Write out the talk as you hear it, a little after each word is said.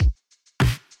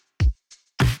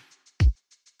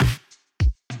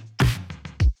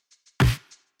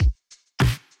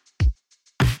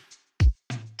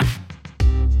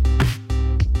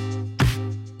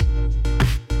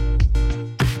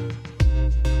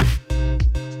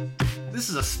This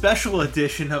is a special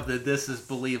edition of the This Is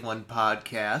Believeland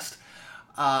podcast.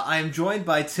 I am joined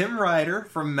by Tim Ryder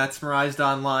from Metsmerized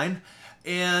Online,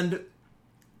 and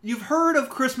you've heard of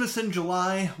Christmas in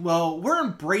July. Well, we're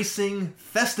embracing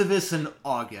Festivus in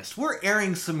August. We're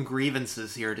airing some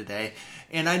grievances here today,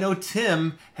 and I know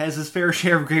Tim has his fair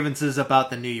share of grievances about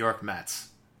the New York Mets.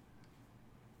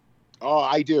 Oh,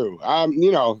 I do.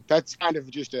 That's kind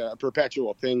of just a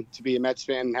perpetual thing to be a Mets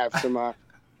fan and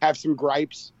have some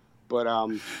gripes. But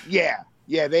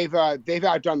they've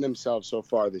outdone themselves so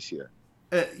far this year.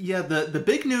 The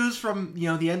big news from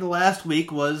the end of last week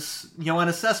was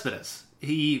Yoenis Cespedes.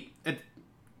 He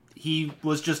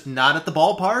was just not at the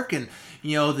ballpark, and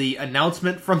the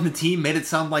announcement from the team made it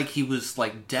sound like he was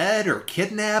like dead or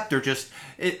kidnapped or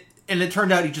and it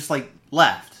turned out he just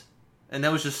left, and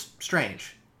that was just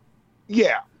strange.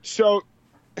 Yeah, so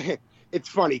it's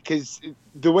funny because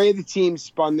the way the team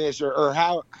spun this, or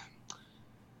how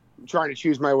I'm trying to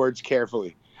choose my words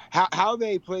carefully, how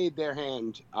they played their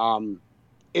hand,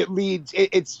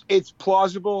 it's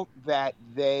plausible that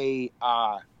they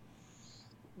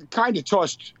kind of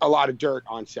tossed a lot of dirt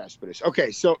on Cespedes. Okay,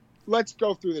 so let's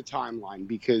go through the timeline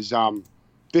because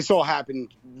this all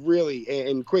happened really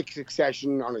in quick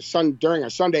succession on during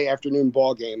a Sunday afternoon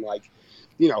ball game.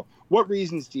 What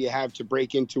reasons do you have to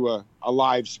break into a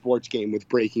live sports game with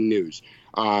breaking news?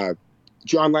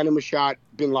 John Lennon was shot,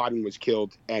 Bin Laden was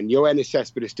killed, and Yoenis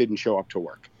Cespedes didn't show up to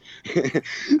work.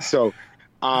 So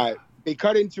they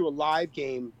cut into a live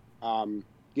game, and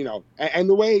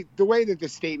the way that the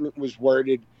statement was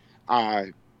worded,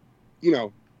 I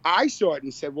saw it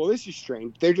and said, well, this is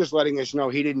strange. They're just letting us know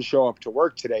he didn't show up to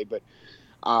work today, but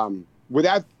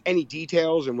without any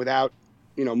details and without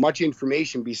much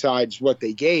information besides what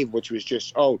they gave, which was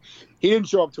just, he didn't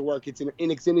show up to work. It's an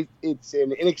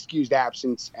inexcused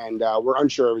absence, and we're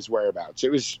unsure of his whereabouts. It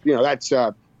was, that's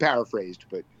paraphrased,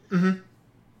 but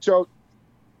so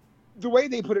the way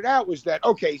they put it out was that,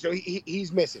 okay, so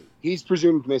he's missing. He's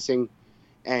presumed missing,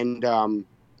 and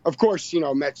of course,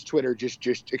 Mets Twitter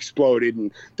just exploded,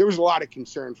 and there was a lot of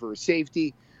concern for his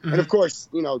safety. And of course,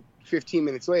 15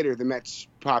 minutes later, the Mets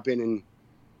pop in and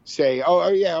say,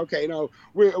 we have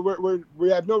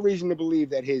no reason to believe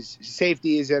that his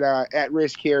safety is at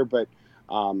risk here, but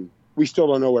we still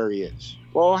don't know where he is.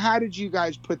 Well, how did you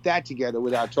guys put that together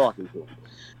without talking to him?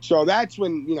 So that's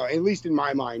when, at least in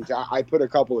my mind, I put a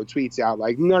couple of tweets out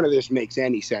like, none of this makes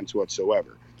any sense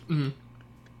whatsoever. Mm-hmm.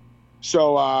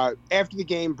 So after the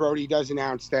game, Brody does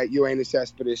announce that Yoenis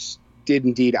Cespedes did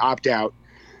indeed opt out,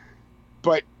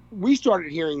 but we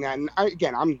started hearing that, and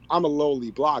I'm a lowly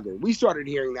blogger. We started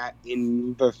hearing that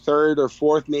in the third or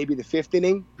fourth, maybe the fifth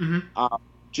inning. Mm-hmm.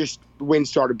 Just wind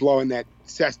started blowing that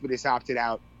Cespedes opted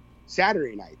out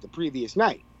Saturday night, the previous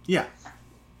night. Yeah,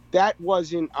 that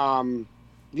wasn't,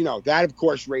 that of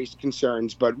course raised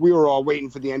concerns. But we were all waiting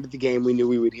for the end of the game. We knew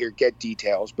we would get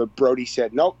details, but Brody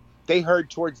said nope. They heard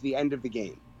towards the end of the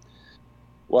game.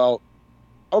 Well,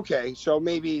 okay, so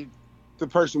maybe the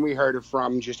person we heard it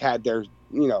from just had their,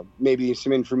 maybe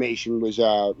some information was,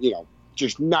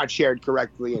 just not shared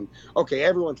correctly. And, okay,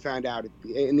 everyone found out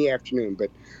in the afternoon.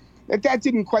 But that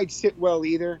didn't quite sit well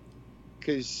either,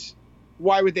 because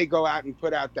why would they go out and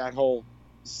put out that whole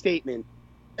statement?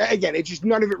 Again,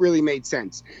 none of it really made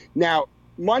sense. Now,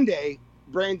 Monday,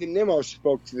 Brandon Nimmo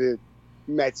spoke to the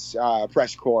Mets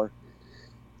press corps,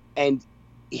 and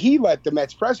he let the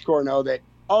Mets press corps know that,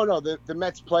 the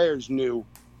Mets players knew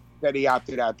that he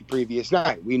opted out the previous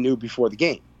night. We knew before the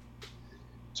game.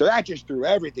 So that just threw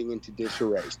everything into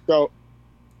disarray. So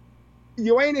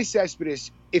Yoenis Cespedes,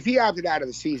 if he opted out of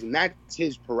the season, that's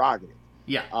his prerogative.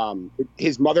 Yeah.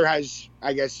 His mother is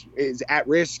at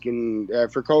risk and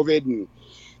for COVID, and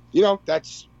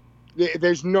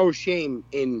there's no shame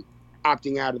in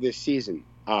opting out of this season.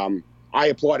 I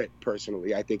applaud it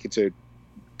personally. I think it's a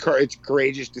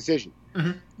courageous decision.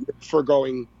 Mm-hmm.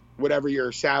 Forgoing whatever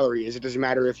your salary is. It doesn't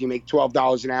matter if you make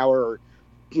 $12 an hour or,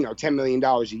 $10 million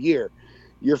a year.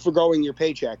 You're forgoing your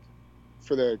paycheck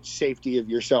for the safety of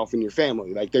yourself and your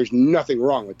family. There's nothing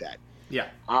wrong with that. Yeah.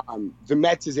 The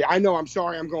Mets I know, I'm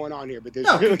sorry I'm going on here, but there's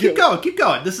keep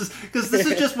going. This is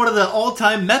just one of the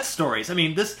all-time Mets stories. I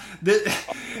mean,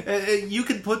 you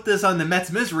could put this on the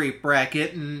Mets misery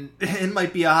bracket, and it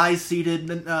might be a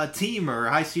high-seeded team or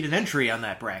a high-seeded entry on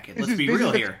that bracket. Let's be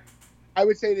real here. I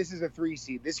would say this is a 3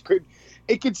 seed.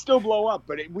 It could still blow up,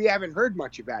 but we haven't heard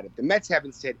much about it. The Mets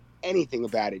haven't said anything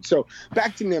about it. So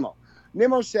back to Nimmo.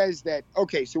 Nimmo says that,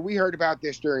 okay, so we heard about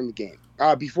this during the game,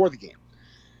 before the game.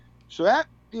 So that,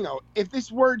 if this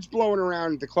word's blowing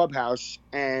around the clubhouse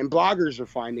and bloggers are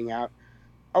finding out,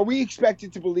 are we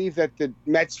expected to believe that the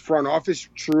Mets front office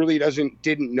truly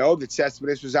didn't know that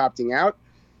Cespedes was opting out?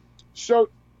 So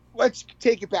let's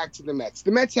take it back to the Mets.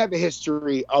 The Mets have a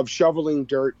history of shoveling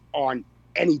dirt on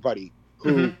anybody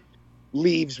who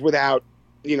leaves without,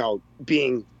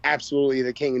 being absolutely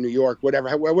the king of New York,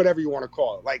 whatever you want to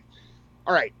call it. Like,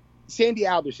 all right, Sandy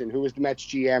Alderson, who was the Mets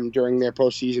GM during their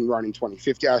postseason run in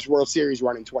 2015, World Series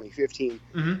run in 2015.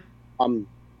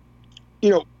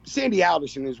 Sandy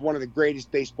Alderson is one of the greatest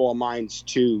baseball minds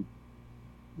to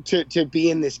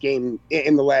be in this game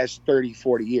in the last 30,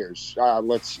 40 years.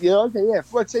 Let's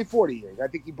say 40 years. I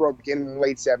think he broke in the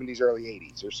late 70s, early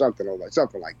 80s or something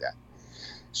like that.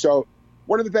 So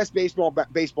one of the best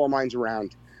baseball minds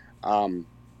around.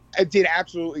 Did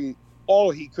absolutely all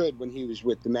he could when he was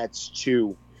with the Mets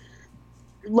to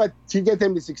get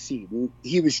them to succeed. And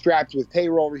he was strapped with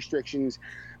payroll restrictions.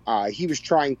 He was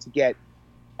trying to get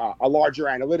a larger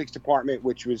analytics department,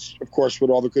 which was, of course,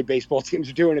 what all the good baseball teams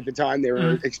were doing at the time. They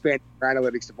were expanding their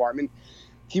analytics department.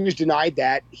 He was denied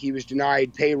that. He was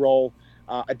denied payroll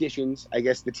additions. I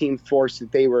guess the team felt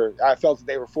that they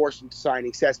were forced into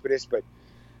signing Cespedes, but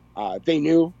they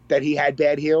knew that he had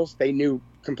bad heels. They knew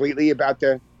completely about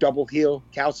the double heel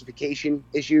calcification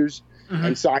issues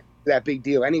and signed that big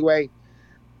deal anyway.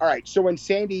 All right, so when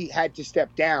Sandy had to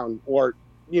step down, or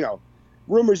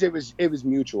rumors it was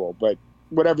mutual, but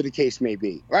whatever the case may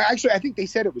be. Actually, I think they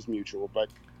said it was mutual, but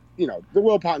the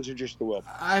Wilpons are just the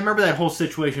Wilpons. I remember that whole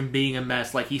situation being a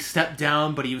mess. Like, he stepped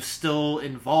down, but he was still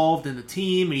involved in the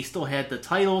team, and he still had the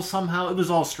title somehow. It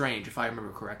was all strange, if I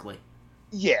remember correctly.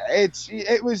 Yeah,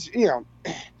 it was,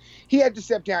 he had to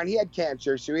step down. He had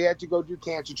cancer, so he had to go do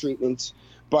cancer treatments.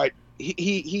 But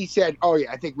he said, oh,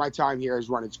 yeah, I think my time here has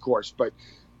run its course. But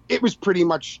it was pretty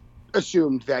much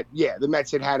assumed that, yeah, the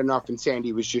Mets had enough, and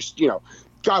Sandy was just,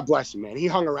 God bless him, man. He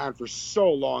hung around for so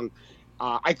long.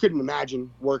 I couldn't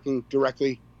imagine working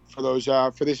directly for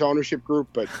this ownership group,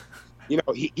 but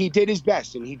he did his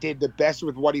best, and he did the best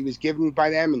with what he was given by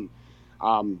them,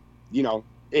 and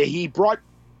he brought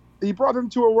them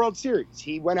to a World Series.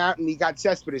 He went out and he got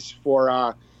Cespedes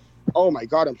for oh my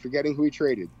God, I'm forgetting who he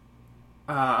traded.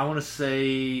 I want to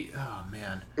say, oh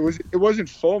man, it wasn't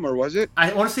Fulmer, was it?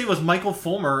 I want to say it was Michael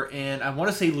Fulmer, and I want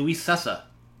to say Luis Sessa.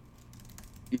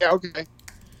 Yeah, okay.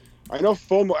 I know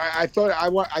Fulmer. I thought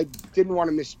I didn't want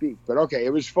to misspeak, but okay, it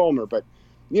was Fulmer. But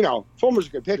Fulmer's a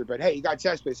good pitcher. But hey, he got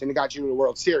Cespedes and he got you to the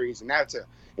World Series, and that's an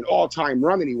all-time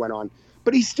run that he went on.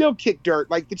 But he still kicked dirt.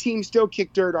 Like, the team still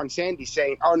kicked dirt on Sandy,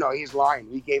 saying, "Oh no, he's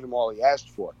lying. We gave him all he asked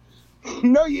for."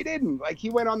 No, you didn't. Like, he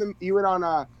went on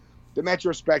the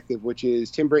Metrospective, which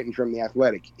is Tim Britton from The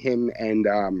Athletic. Him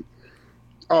and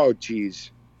oh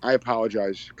geez, I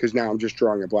apologize because now I'm just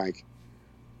drawing a blank.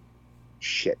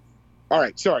 Shit. All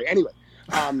right, sorry. Anyway,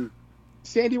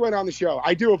 Sandy went on the show.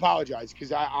 I do apologize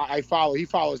because I follow. He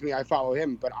follows me. I follow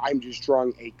him, but I'm just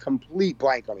drawing a complete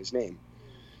blank on his name.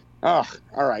 Oh,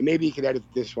 all right. Maybe you could edit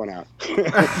this one out.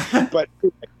 But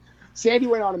Sandy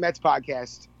went on a Mets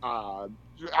podcast,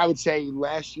 I would say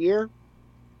last year.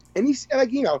 And he's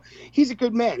like, he's a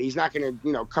good man. He's not going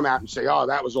to, come out and say, oh,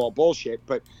 that was all bullshit.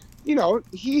 But,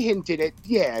 he hinted at,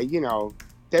 yeah,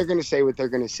 they're going to say what they're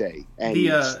going to say. And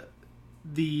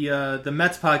the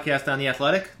Mets podcast on The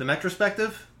Athletic, the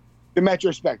Metrospective? The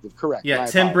Metrospective, correct. Yeah,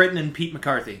 Tim Britton and Pete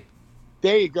McCarthy.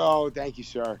 There you go. Thank you,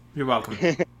 sir. You're welcome.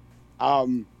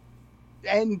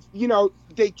 And,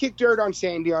 they kicked dirt on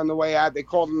Sandy on the way out. They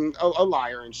called him a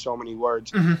liar in so many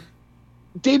words.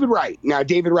 David Wright. Now,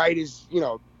 David Wright is,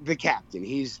 the captain.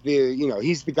 He's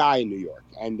the guy in New York,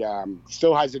 and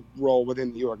still has a role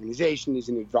within the organization. He's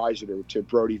an advisor to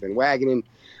Brodie Van Wagenen.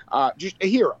 Just a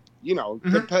hero.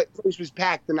 The place was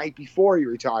packed the night before he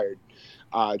retired,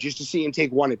 just to see him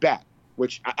take one at bat,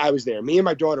 which I was there. Me and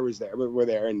my daughter were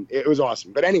there, and it was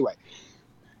awesome. But anyway,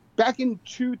 back in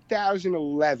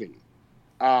 2011,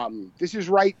 this is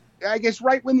right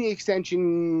when the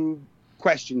extension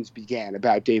questions began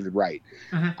about David Wright.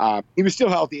 He was still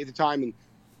healthy at the time, and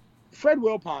Fred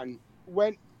Wilpon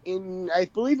went in, I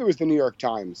believe it was the New York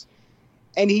Times,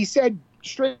 and he said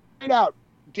straight out,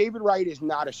 David Wright is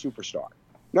not a superstar.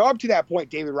 Now, up to that point,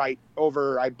 David Wright,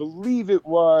 over, I believe it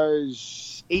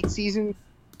was 8 seasons,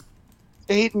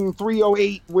 hitting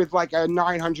 .308 with like a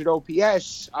 900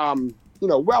 OPS,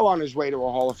 well on his way to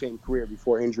a Hall of Fame career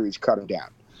before injuries cut him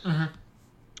down.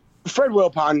 Fred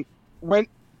Wilpon went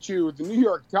to the New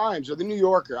York Times, or the New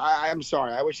Yorker. I'm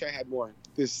sorry, I wish I had more of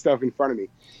this stuff in front of me.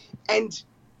 And,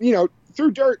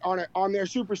 threw dirt on their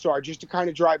superstar just to kind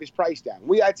of drive his price down.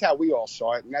 That's how we all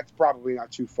saw it, and that's probably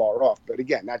not too far off. But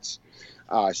again, that's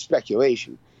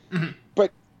speculation.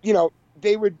 But,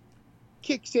 they would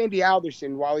kick Sandy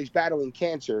Alderson while he's battling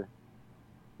cancer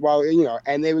well,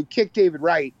 and they would kick David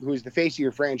Wright, who's the face of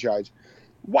your franchise.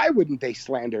 Why wouldn't they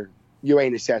slander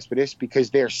Yoenis Cespedes?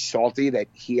 Because they're salty that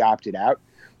he opted out.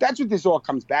 That's what this all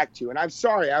comes back to. And I'm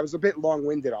sorry, I was a bit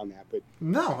long-winded on that, but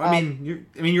no,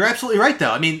 you're absolutely right though.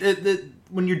 I mean,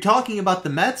 when you're talking about the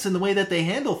Mets and the way that they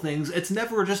handle things, it's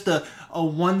never just a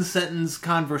one-sentence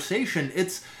conversation.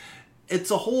 It's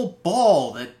a whole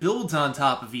ball that builds on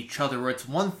top of each other, where it's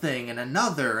one thing and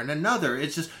another and another.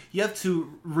 It's just, you have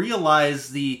to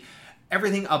realize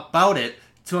everything about it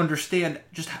to understand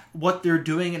just what they're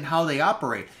doing and how they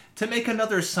operate. To make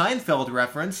another Seinfeld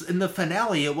reference, in the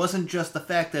finale, it wasn't just the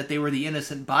fact that they were the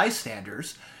innocent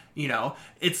bystanders.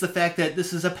 It's the fact that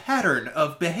this is a pattern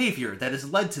of behavior that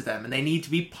has led to them, and they need to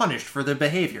be punished for their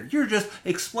behavior. You're just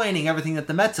explaining everything that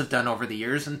the Mets have done over the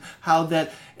years, and how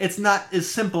that it's not as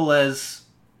simple as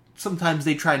sometimes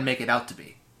they try and make it out to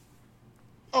be.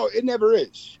 Oh, it never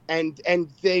is. And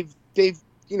they've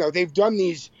done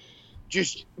these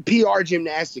just PR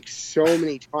gymnastics so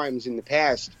many times in the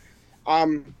past.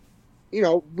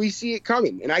 We see it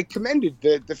coming. And I commended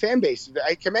the fan base.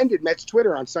 I commended Mets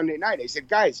Twitter on Sunday night. I said,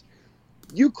 guys,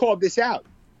 you called this out.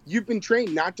 You've been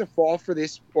trained not to fall for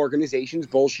this organization's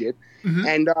bullshit. Mm-hmm.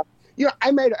 And,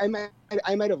 I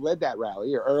might have led that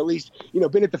rally or at least,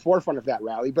 been at the forefront of that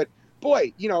rally. But,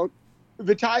 boy, and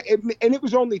it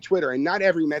was only Twitter, and not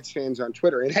every Mets fan's on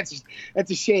Twitter, and that's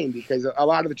a shame, because a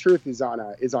lot of the truth is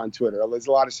on Twitter. There's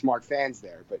a lot of smart fans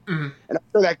there, but mm-hmm. and I'm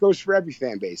sure that goes for every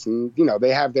fan base, and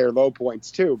they have their low points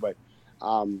too. But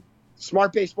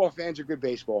smart baseball fans are good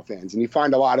baseball fans, and you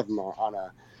find a lot of them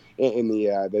in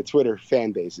the Twitter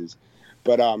fan bases.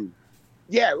 But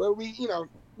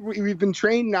we've been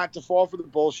trained not to fall for the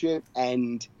bullshit,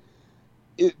 and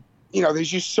there's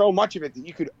just so much of it that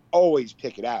you could always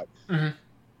pick it out. Mm-hmm.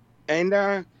 And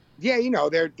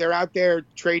they're out there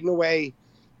trading away,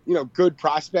 good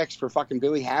prospects for fucking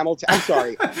Billy Hamilton. I'm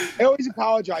sorry, I always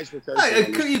apologize for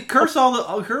cursing. You curse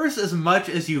as much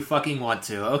as you fucking want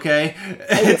to. Okay,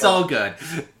 it's all good.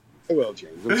 I will,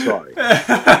 James. I'm sorry.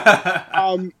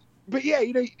 But yeah,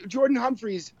 Jordan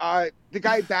Humphreys, the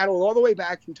guy battled all the way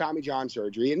back from Tommy John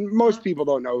surgery, and most people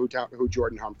don't know who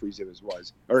Jordan Humphreys is.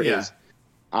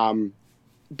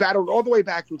 Battled all the way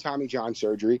back from Tommy John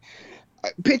surgery,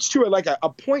 pitched to a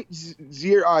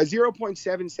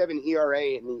 0.77 ERA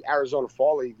in the Arizona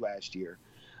Fall League last year.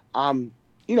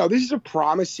 This is a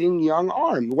promising young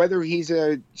arm, whether he's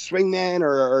a swingman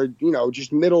or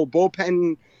just middle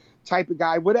bullpen type of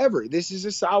guy, whatever. This is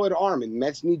a solid arm, and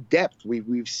Mets need depth.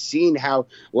 We've seen how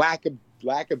lack of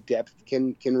depth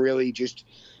can really just,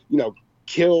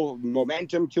 kill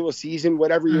momentum, kill a season,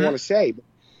 whatever you want to say.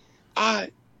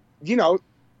 But,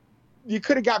 you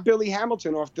could have got Billy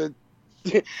Hamilton off the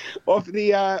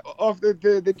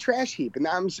trash heap, and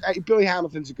Billy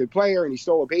Hamilton's a good player, and he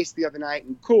stole a base the other night,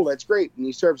 and cool, that's great, and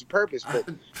he serves a purpose. But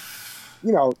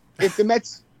if the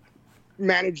Mets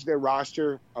manage their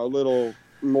roster a little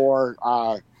more,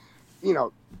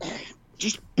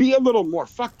 just be a little more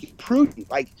fucking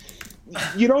prudent. Like,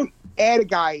 you don't add a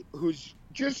guy who's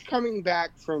just coming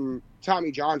back from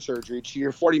Tommy John surgery to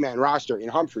your 40-man roster in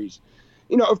Humphreys.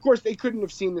 Of course, they couldn't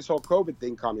have seen this whole COVID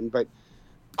thing coming, but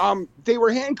they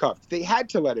were handcuffed. They had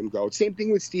to let him go. Same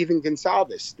thing with Steven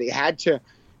Gonsalves. They had to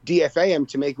DFA him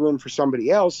to make room for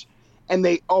somebody else, and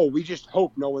we just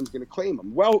hope no one's going to claim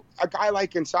him. Well, a guy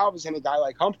like Gonsalves and a guy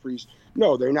like Humphreys,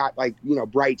 no, they're not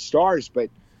bright stars, but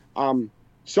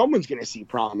someone's going to see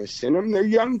promise in them. They're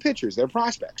young pitchers. They're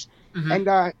prospects. Mm-hmm.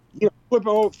 And,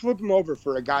 flip him over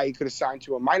for a guy he could have signed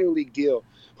to a minor league deal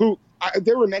who –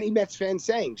 there were many Mets fans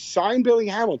saying, sign Billy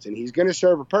Hamilton. He's going to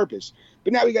serve a purpose.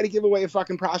 But now we got to give away a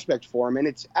fucking prospect for him, and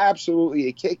it's absolutely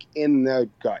a kick in the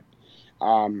gut.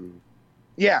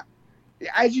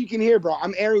 As you can hear, bro,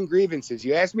 I'm airing grievances.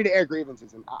 You asked me to air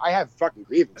grievances, and I have fucking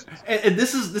grievances. And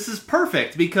this is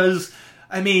perfect because,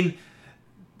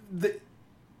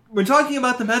 we're talking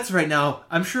about the Mets right now.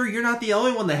 I'm sure you're not the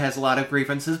only one that has a lot of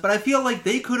grievances, but I feel like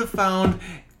they could have found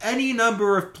any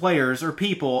number of players or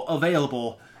people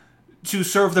available to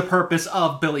serve the purpose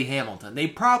of Billy Hamilton. They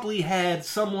probably had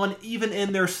someone, even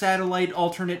in their satellite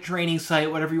alternate training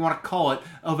site, whatever you want to call it,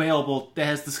 available that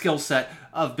has the skill set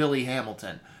of Billy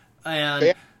Hamilton.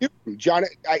 And John,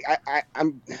 I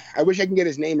wish I can get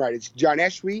his name right. It's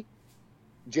Janeshwi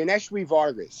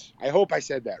Vargas. I hope I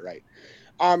said that right.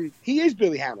 He is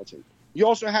Billy Hamilton. You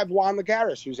also have Juan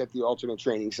Lagares, who's at the alternate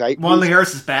training site. Juan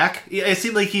Lagares is back? It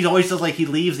seems like he always does, he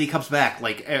leaves, he comes back,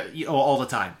 all the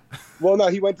time. Well, no,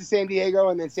 he went to San Diego,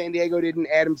 and then San Diego didn't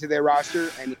add him to their roster,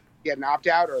 and he had an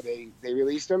opt-out, or they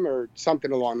released him, or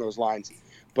something along those lines.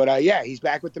 But, he's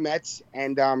back with the Mets,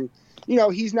 and,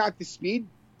 he's not the speed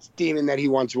demon that he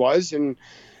once was, and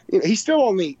he's still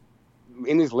only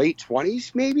in his late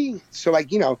 20s, maybe. So, like,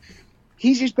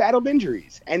 he's just battled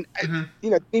injuries. And,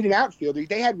 they need an outfielder.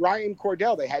 They had Ryan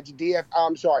Cordell. They had to they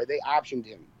optioned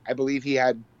him. I believe he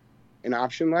had an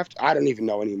option left. I don't even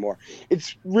know anymore.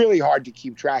 It's really hard to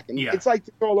keep track. And it's like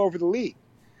all over the league.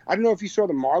 I don't know if you saw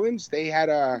the Marlins.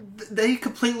 They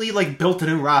completely, like, built a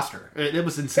new roster. It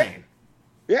was insane.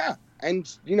 Yeah. And,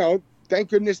 thank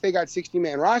goodness they got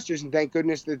 60-man rosters, and thank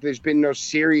goodness that there's been no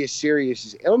serious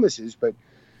illnesses. But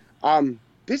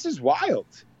this is wild.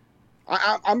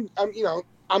 I'm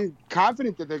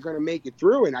confident that they're going to make it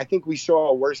through, and I think we saw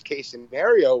a worst case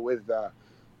scenario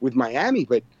with Miami.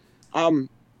 But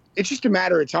it's just a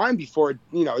matter of time before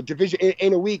a division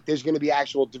in a week. There's going to be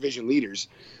actual division leaders.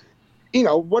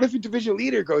 What if a division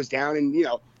leader goes down and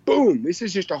boom? This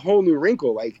is just a whole new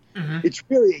wrinkle. Like it's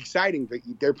really exciting, but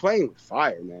they're playing with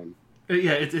fire, man.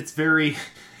 Yeah, it's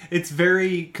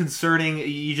very concerning.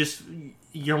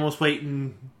 You're almost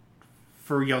waiting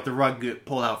for the rug to get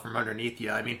pulled out from underneath you.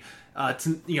 I mean,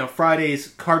 Friday's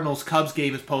Cardinals-Cubs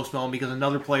game is postponed because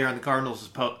another player on the Cardinals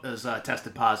is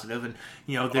tested positive, and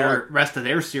their rest of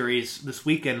their series this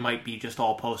weekend might be just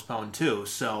all postponed too.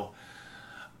 So,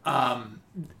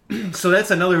 so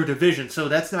that's another division. So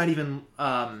that's not even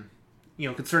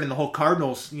concerning the whole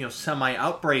Cardinals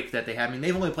semi-outbreak that they had. I mean,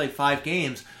 they've only played 5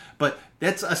 games. But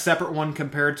that's a separate one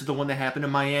compared to the one that happened in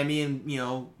Miami and,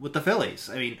 with the Phillies.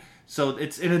 I mean, so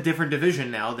it's in a different division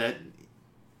now,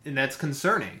 and that's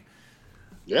concerning.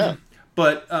 Yeah.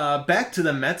 But back to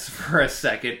the Mets for a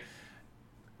second.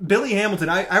 Billy Hamilton,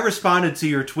 I responded to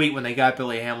your tweet when they got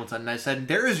Billy Hamilton, and I said,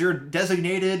 there is your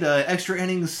designated extra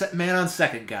innings man on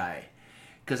second guy.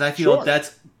 Because I feel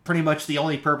that's pretty much the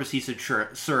only purpose he should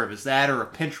serve. Is that or a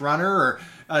pinch runner or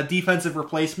a defensive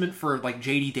replacement for like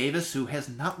J.D. Davis, who has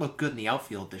not looked good in the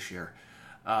outfield this year.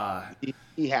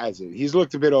 He hasn't. He's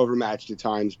looked a bit overmatched at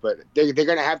times, but they're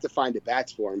going to have to find at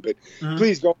bats for him. But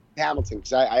please go with Hamilton,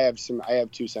 because I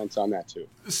have 2 cents on that too.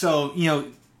 So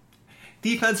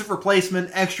defensive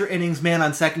replacement, extra innings man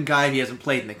on second guy. He hasn't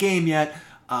played in the game yet.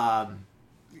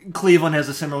 Cleveland has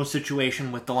a similar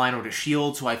situation with Delino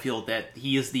DeShields, who I feel that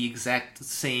he is the exact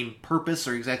same purpose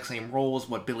or exact same role as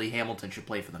what Billy Hamilton should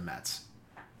play for the Mets.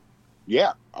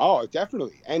 Yeah. Oh,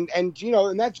 definitely. And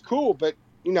that's cool. But,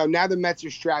 now the Mets are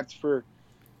strapped for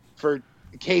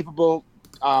capable,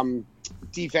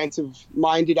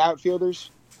 defensive-minded outfielders.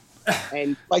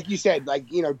 And like you said,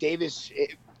 Davis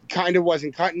kind of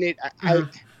wasn't cutting it.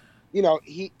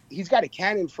 He's got a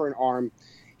cannon for an arm.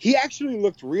 He actually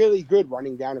looked really good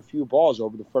running down a few balls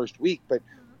over the first week. But,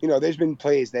 there's been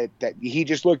plays that he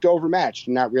just looked overmatched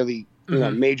and not really,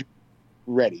 major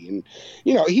ready. And,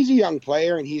 he's a young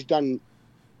player, and he's done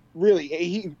really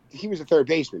he was a third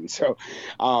baseman. So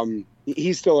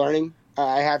he's still learning,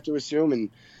 I have to assume. And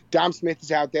Dom Smith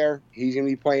is out there. He's going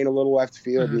to be playing a little left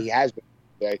field, and he has been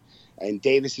today. And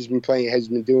Davis has been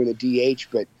doing the DH.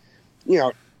 But,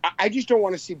 I just don't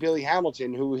want to see Billy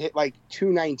Hamilton, who hit like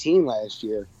 219 last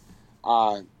year,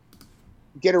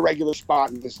 get a regular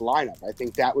spot in this lineup. I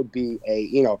think that would be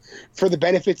for the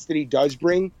benefits that he does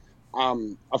bring,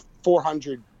 a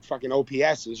 400 fucking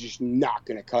OPS is just not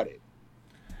going to cut it.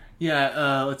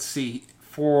 Yeah, let's see.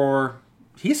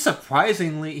 He hit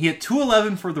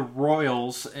 211 for the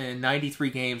Royals in 93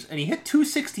 games, and he hit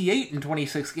 268 in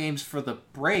 26 games for the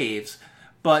Braves,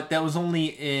 but that was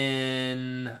only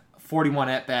in 41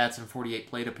 at-bats and 48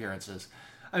 plate appearances.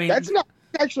 I mean, that's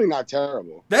actually not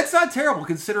terrible. That's not terrible,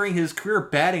 considering his career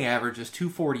batting average is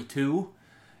 242,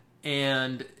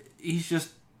 and he's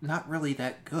just not really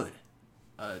that good.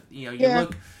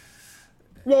 Look...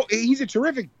 Well, he's a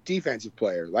terrific defensive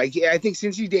player. Like, I think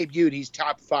since he debuted, he's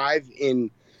top 5 in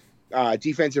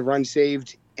defensive runs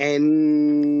saved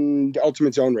and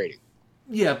ultimate zone rating.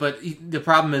 Yeah, but the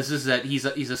problem is that he's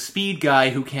a speed guy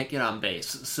who can't get on base.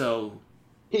 So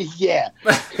yeah,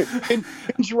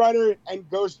 pinch runner and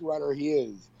ghost runner he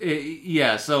is.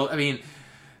 Yeah, so I mean,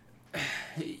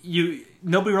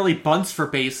 nobody really bunts for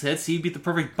base hits. He'd be the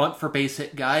perfect bunt for base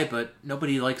hit guy, but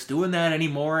nobody likes doing that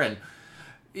anymore. And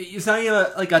he's not even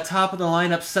a top of the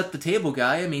lineup set the table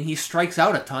guy. I mean, he strikes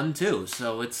out a ton too,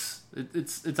 so it's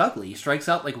ugly. He strikes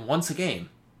out like once a game.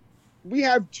 We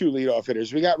have 2 leadoff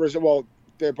hitters. We got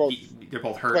they're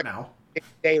both hurt now.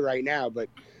 Day right now, but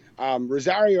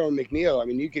Rosario and McNeil. I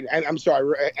mean, you can. And I'm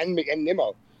sorry, and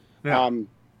Nimmo. Yeah.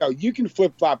 You can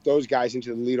flip flop those guys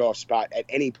into the leadoff spot at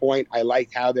any point. I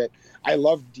liked how that. I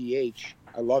love DH.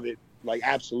 I love it. Like,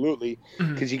 absolutely,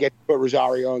 because you get to put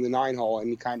Rosario in the 9 hole, and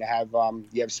you kind of have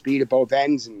you have speed at both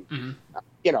ends, and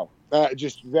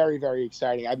just very, very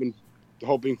exciting. I've been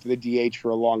hoping for the DH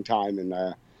for a long time,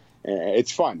 and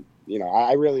it's fun.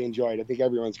 I really enjoyed it. I think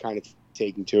everyone's kind of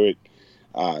taking to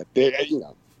it.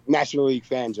 National League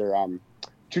fans are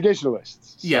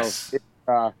traditionalists. So Yes.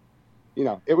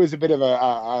 it was a bit of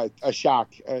a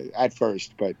shock at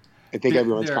first, but I think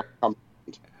everyone's come.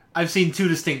 I've seen two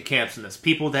distinct camps in this.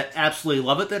 People that absolutely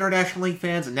love it that are National League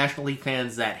fans, and National League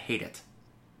fans that hate it.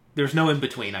 There's no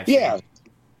in-between, I've seen.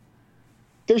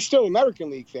 There's still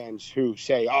American League fans who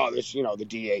say, oh, this, the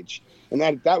DH. And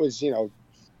that was,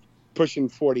 pushing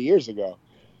 40 years ago.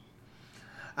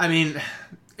 I mean,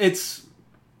 it's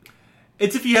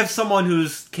if you have someone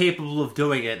who's capable of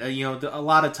doing it. A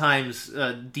lot of times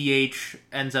DH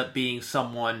ends up being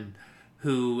someone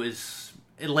who is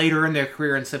later in their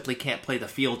career and simply can't play the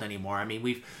field anymore. I mean,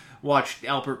 we've watched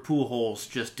Albert Pujols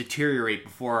just deteriorate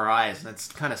before our eyes, and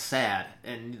that's kind of sad.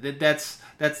 And that's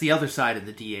the other side of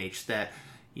the DH, that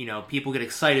people get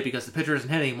excited because the pitcher isn't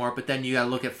hitting anymore, but then you got to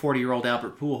look at 40-year-old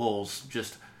Albert Pujols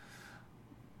just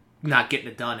not getting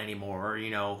it done anymore.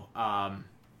 Or,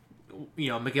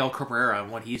 Miguel Cabrera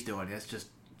and what he's doing. It's just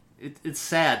it's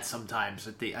sad sometimes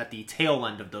at the tail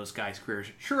end of those guys' careers.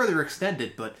 Sure, they're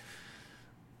extended, but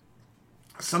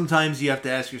sometimes you have to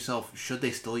ask yourself, should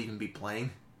they still even be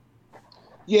playing?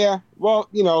 Yeah, well,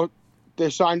 they're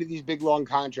signed to these big, long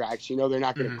contracts. They're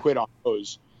not going to quit on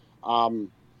those.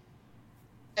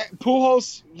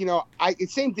 Pujols,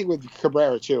 it's same thing with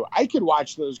Cabrera, too. I could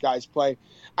watch those guys play.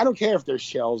 I don't care if they're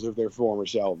shells of their former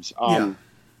selves.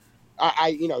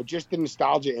 Just the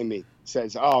nostalgia in me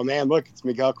says, oh, man, look, it's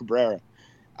Miguel Cabrera.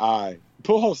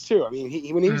 Pujols, too. I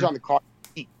mean, when he was on the Cardinals,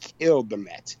 he killed the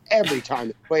Mets every time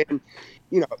they played him.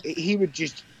 He would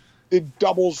just the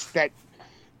doubles that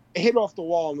hit off the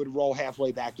wall and would roll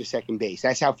halfway back to second base.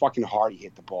 That's how fucking hard he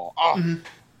hit the ball. Oh,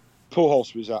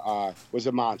 Pujols was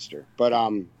a monster. But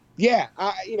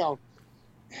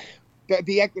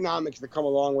the economics that come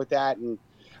along with that, and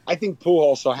I think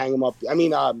Pujols will hang him up. I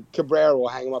mean, Cabrera will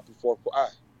hang him up before.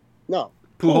 No,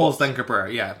 Pujols then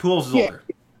Cabrera. Yeah, Pujols is older.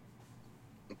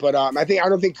 But I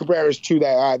don't think Cabrera's too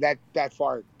that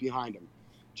far behind him,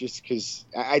 just because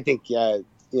I think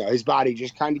his body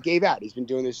just kind of gave out. He's been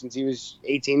doing this since he was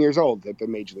 18 years old at the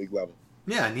major league level.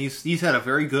 Yeah, and he's had a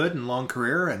very good and long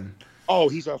career, and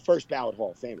he's a first ballot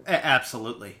Hall of Famer.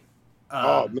 Absolutely.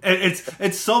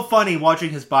 It's so funny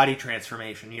watching his body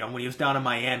transformation. When he was down in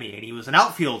Miami and he was an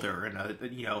outfielder, and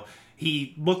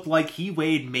he looked like he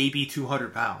weighed maybe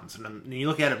 200 pounds, and you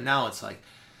look at him now, it's like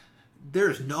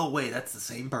there's no way that's the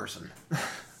same person.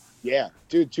 Yeah,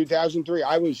 dude, 2003.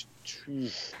 I was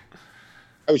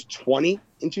 20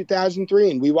 in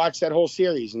 2003, and we watched that whole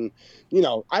series. And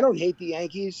I don't hate the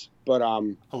Yankees, but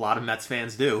a lot of Mets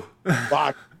fans do. A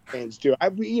lot of fans do.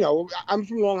 I'm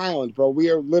from Long Island, bro. We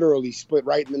are literally split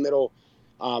right in the middle.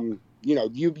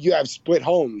 You have split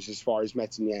homes as far as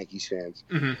Mets and Yankees fans.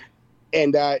 Mm-hmm.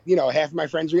 And half of my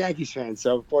friends are Yankees fans,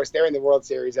 so of course they're in the World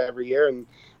Series every year, and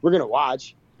we're gonna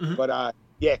watch. Mm-hmm. But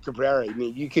Cabrera. I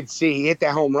mean, you could see he hit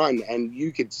that home run, and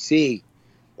you could see,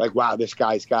 like, wow, this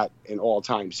guy's got an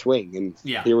all-time swing. And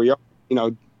here we are,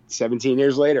 17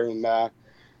 years later, and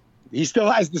he still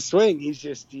has the swing. He's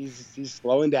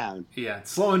slowing down. Yeah,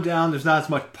 it's slowing down. There's not as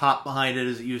much pop behind it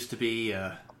as it used to be.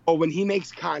 When he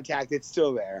makes contact, it's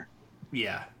still there.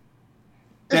 Yeah.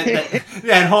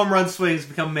 That home run swings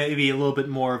become maybe a little bit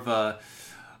more of a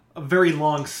very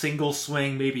long single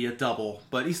swing, maybe a double,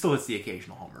 but he still hits the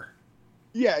occasional homer.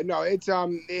 Yeah, no, it's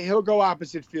he'll go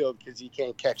opposite field because he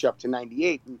can't catch up to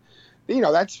 98, and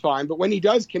that's fine. But when he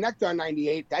does connect on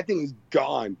 98, that thing is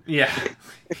gone. Yeah,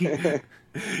 he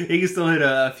can still hit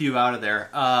a few out of there.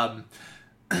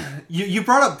 You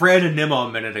brought up Brandon Nimmo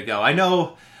a minute ago. I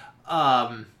know.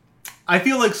 I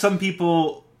feel like some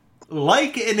people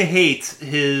like and hate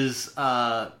his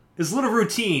little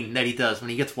routine that he does when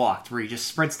he gets walked, where he just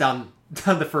sprints down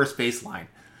the first baseline.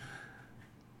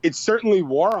 It's certainly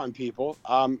wore on people.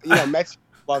 Mets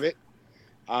love it.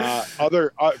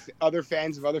 Other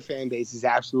fans of other fan bases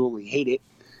absolutely hate it.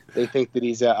 They think that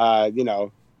he's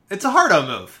it's a hard-on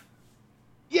move.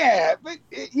 Yeah, but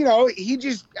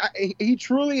he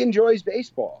truly enjoys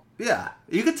baseball. Yeah,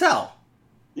 you can tell.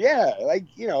 Yeah,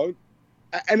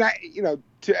 and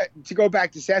to go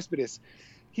back to Cespedes,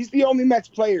 he's the only Mets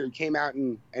player who came out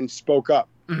and spoke up.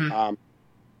 Mm-hmm.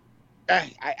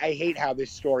 I hate how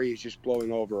this story is just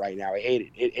blowing over right now. I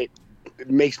hate it. It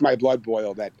makes my blood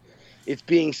boil that it's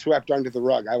being swept under the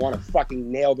rug. I want to fucking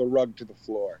nail the rug to the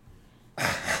floor.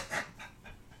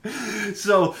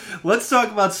 So let's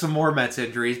talk about some more Mets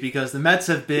injuries, because the Mets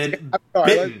have been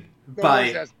bitten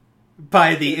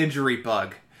by the injury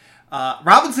bug.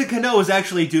 Robinson Cano was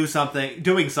actually doing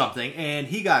something, and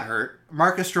he got hurt.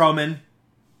 Marcus Stroman,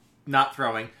 not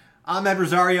throwing. Ahmed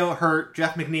Rosario hurt,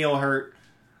 Jeff McNeil hurt,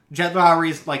 Jed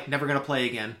Lowry's like never going to play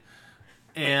again.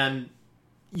 And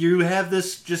you have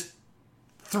this just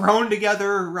thrown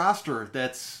together roster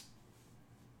that's,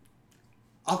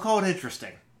 I'll call it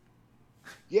interesting.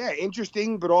 Yeah,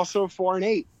 interesting, but also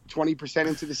 4-8, 20%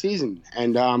 into the season.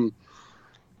 And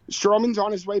Stroman's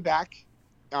on his way back.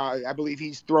 I believe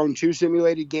he's thrown 2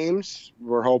 simulated games.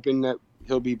 We're hoping that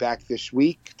he'll be back this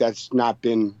week. That's not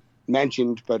been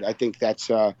mentioned, but I think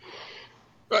that's,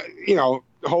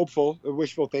 hopeful,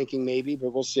 wishful thinking maybe,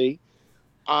 but we'll see.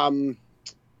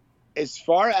 As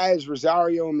far as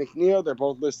Rosario and McNeil, they're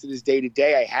both listed as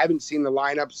day-to-day. I haven't seen the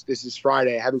lineups. This is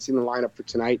Friday. I haven't seen the lineup for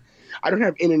tonight. I don't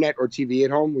have internet or TV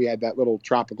at home. We had that little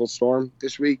tropical storm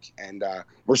this week, and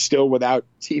we're still without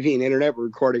TV and internet. We're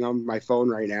recording on my phone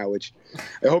right now, which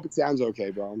I hope it sounds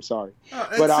okay, bro. I'm sorry.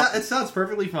 It sounds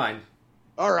perfectly fine.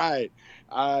 All right.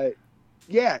 When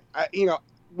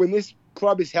this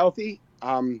club is healthy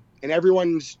and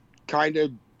everyone's kind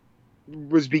of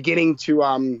was beginning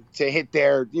to hit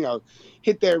their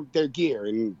gear,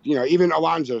 and even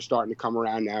Alonso's starting to come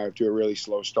around now after a really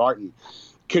slow start, and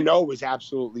Cano was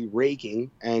absolutely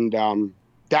raking, and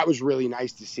that was really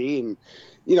nice to see. And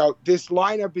this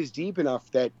lineup is deep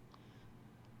enough that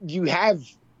you have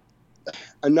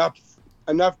enough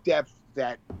depth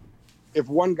that if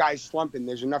one guy's slumping,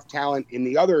 there's enough talent in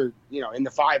the other, in the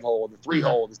 5-hole, the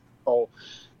 3-hole, the 6-hole,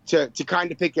 to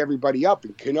kind of pick everybody up.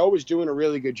 And Cano was doing a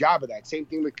really good job of that. Same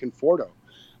thing with Conforto.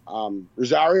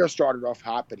 Rosario started off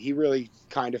hot, but he really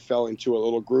kind of fell into a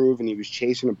little groove, and he was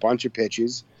chasing a bunch of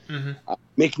pitches. Mm-hmm.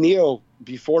 McNeil,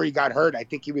 before he got hurt, I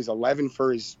think he was 11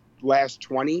 for his last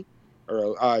 20,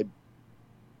 or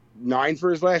 9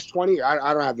 for his last 20.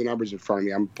 I don't have the numbers in front of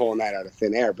me. I'm pulling that out of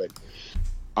thin air, but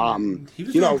he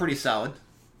was doing pretty solid.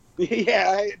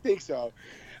 Yeah, I think so.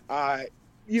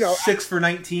 6 for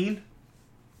 19.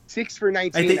 6 for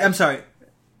 19. I'm sorry,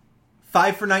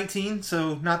 5 for 19.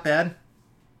 So not bad.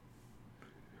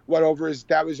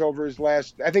 That was over his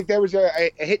last. I think there was a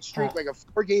hit streak, like a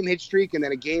 4-game hit streak, and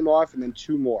then a game off, and then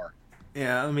 2 more.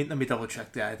 Yeah, let me double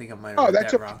check that. I think I might have. Oh, read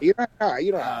that's that okay. wrong.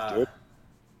 You don't have to.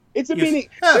 It's a meaning.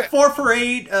 4 for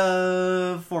 8,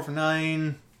 4 for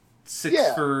 9,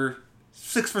 6 for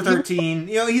 13.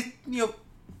 He's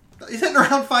hitting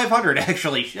around 500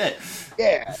 actually. Shit.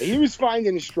 Yeah, he was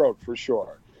finding a stroke for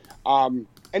sure. And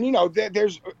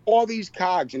there's all these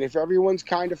cogs, and if everyone's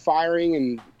kind of firing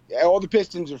and all the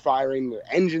pistons are firing,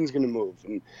 the engine's going to move,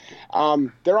 and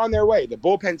they're on their way. The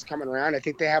bullpen's coming around. I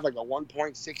think they have like a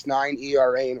 1.69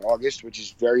 ERA in August, which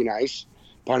is very nice,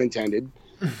 pun intended.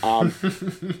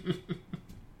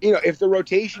 If the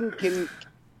rotation can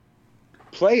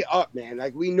play up, man,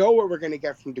 like we know what we're going to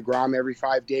get from DeGrom every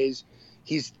 5 days.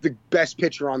 He's the best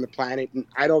pitcher on the planet, and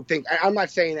I'm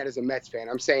not saying that as a Mets fan.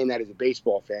 I'm saying that as a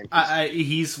baseball fan.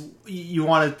 It's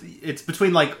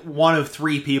between like one of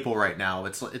 3 people right now.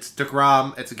 It's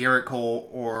DeGrom, it's Garrett Cole,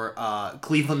 or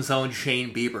Cleveland's own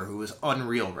Shane Bieber, who is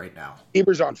unreal right now.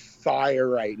 Bieber's on fire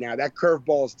right now. That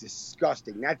curveball is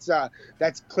disgusting. That's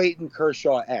Clayton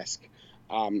Kershaw-esque.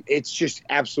 It's just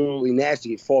absolutely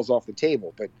nasty. It falls off the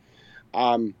table. But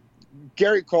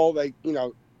Garrett Cole,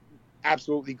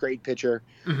 absolutely great pitcher.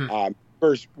 Mm-hmm.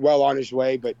 First, well on his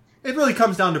way, but it really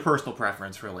comes down to personal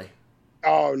preference, really.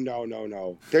 Oh,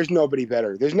 no. There's nobody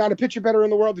better. There's not a pitcher better in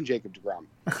the world than Jacob deGrom.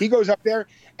 He goes up there,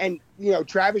 and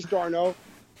Travis d'Arnaud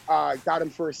got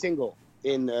him for a single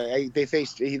in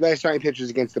last time he pitched was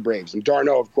against the Braves, and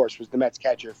d'Arnaud, of course, was the Mets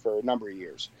catcher for a number of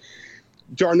years.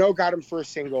 d'Arnaud got him for a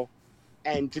single,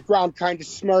 and deGrom kind of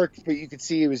smirked, but you could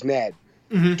see he was mad.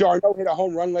 Mm-hmm. d'Arnaud hit a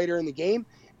home run later in the game,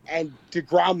 and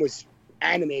deGrom was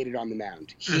animated on the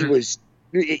mound.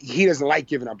 He doesn't like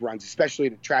giving up runs, especially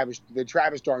the Travis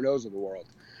d'Arnauds of the world.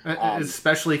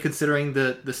 Especially considering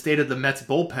the state of the Mets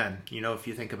bullpen, if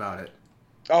you think about it.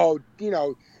 Oh,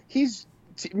 he's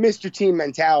Mr. Team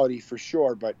mentality for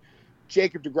sure, but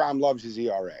Jacob deGrom loves his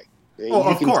ERA.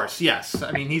 Of course, yes.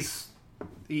 I mean, he's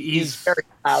very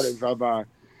proud of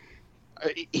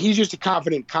he's just a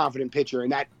confident pitcher,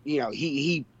 and that,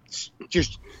 he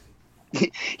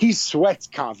sweats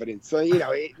confidence. So,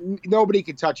 nobody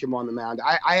could touch him on the mound.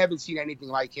 I haven't seen anything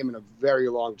like him in a very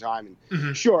long time. And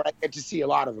mm-hmm. Sure, I get to see a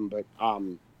lot of them, but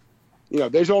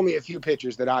there's only a few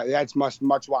pitchers that's must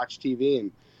watch TV,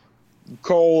 and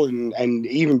Cole and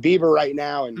even Bieber right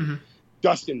now, and mm-hmm.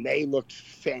 Dustin May looked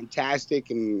fantastic,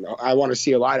 and I want to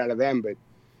see a lot out of them. But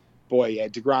boy, yeah,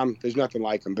 deGrom, there's nothing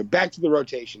like him. But back to the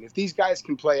rotation. If these guys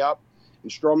can play up, and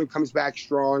Stroman comes back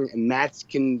strong, and Matz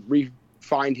can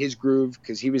find his groove,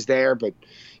 because he was there, but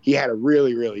he had a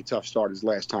really, really tough start his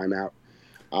last time out.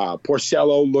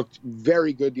 Porcello looked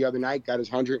very good the other night, got his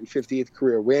 150th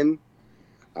career win.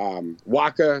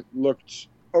 Waka looked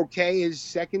okay his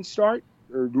second start,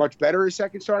 or much better his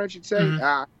second start, I should say. Mm-hmm.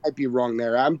 I might be wrong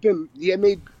there. I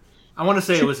want to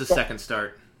say it was his second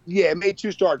start. Yeah, it made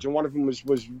 2 starts, and one of them was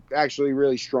actually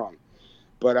really strong.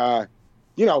 But,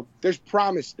 there's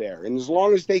promise there. And as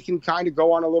long as they can kind of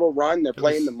go on a little run, they're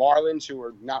playing the Marlins, who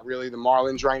are not really the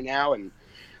Marlins right now, and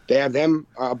they have them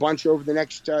a bunch over the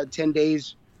next 10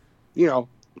 days.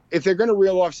 If they're going to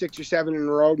reel off 6 or 7 in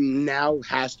a row, now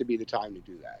has to be the time to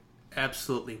do that.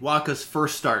 Absolutely. Waka's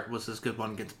first start was this good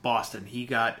one against Boston. He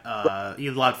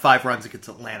allowed 5 runs against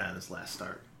Atlanta in his last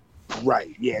start.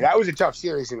 Right. Yeah, that was a tough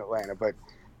series in Atlanta, but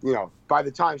by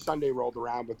the time Sunday rolled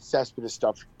around with the Cespedes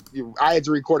stuff, I had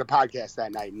to record a podcast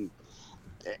that night, and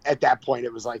at that point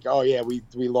it was like, oh yeah, we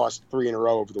lost 3 in a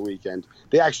row over the weekend.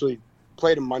 They actually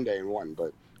played them Monday and won,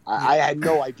 but I had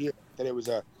no idea that it was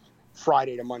a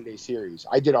Friday to Monday series.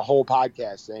 I did a whole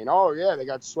podcast saying, oh yeah, they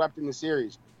got swept in the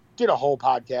series. Did a whole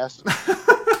podcast.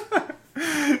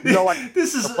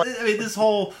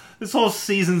 This whole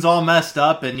season's all messed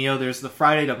up, and there's the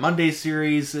Friday to Monday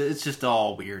series. It's just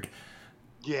all weird.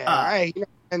 Yeah,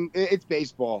 and it's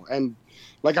baseball, and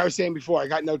like I was saying before, I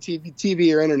got no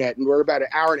TV or internet, and we're about an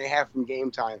hour and a half from game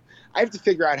time. I have to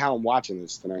figure out how I'm watching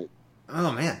this tonight.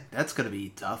 Oh man, that's gonna be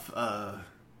tough.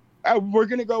 We're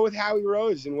gonna go with Howie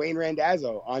Rose and Wayne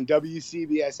Randazzo on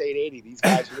WCBS 880. These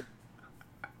guys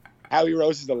Howie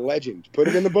Rose is a legend. Put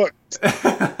it in the book.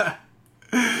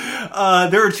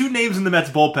 There are 2 names in the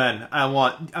Mets bullpen I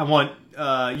want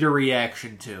your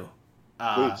reaction to.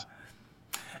 Please.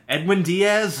 Edwin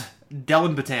Diaz,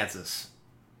 Dellin Betances.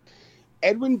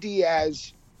 Edwin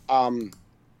Diaz,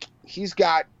 he's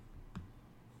got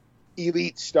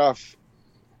elite stuff.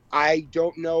 I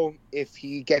don't know if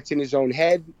he gets in his own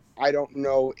head. I don't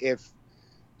know if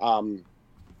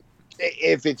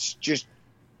it's just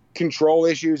control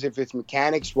issues, if it's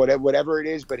mechanics, whatever it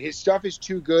is, but his stuff is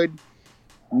too good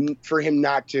for him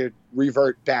not to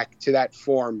revert back to that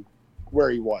form where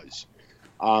he was.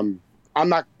 I'm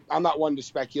not one to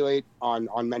speculate on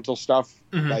mental stuff.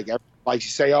 Mm-hmm. Like you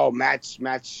say, oh, Matt's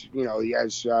he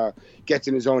has gets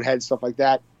in his own head, stuff like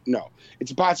that. No,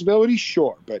 it's a possibility,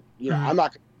 sure, but mm-hmm. I'm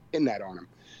not going to pin that on him.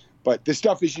 But the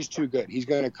stuff is just too good. He's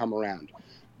going to come around.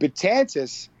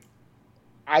 Betances,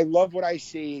 I love what I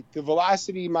see. The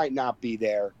velocity might not be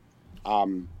there.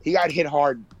 He got hit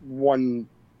hard one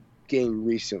game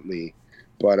recently,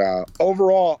 but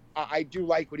overall, I do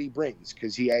like what he brings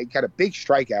because he got a big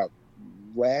strikeout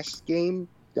last game,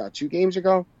 2 games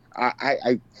ago.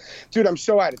 Dude, I'm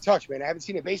so out of touch, man. I haven't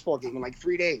seen a baseball game in like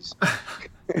 3 days.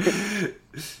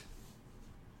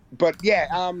 But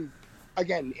yeah,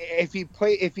 again, if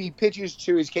he pitches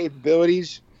to his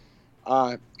capabilities,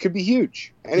 could be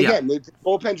huge. And again, the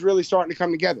bullpen's really starting to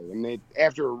come together. And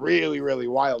after a really, really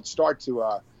wild start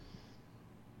to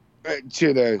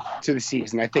the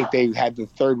season, I think they had the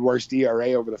 3rd worst ERA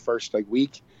over the first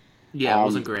week. Yeah, it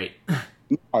wasn't great.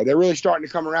 They're really starting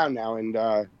to come around now, and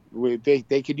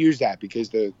they could use that because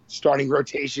the starting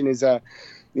rotation is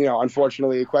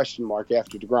unfortunately a question mark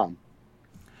after DeGrom.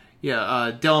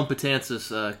 Yeah, Dellin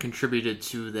Betances contributed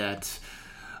to that.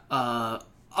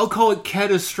 I'll call it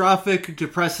catastrophic,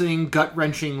 depressing,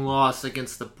 gut-wrenching loss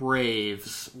against the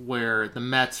Braves, where the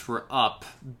Mets were up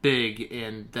big,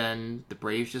 and then the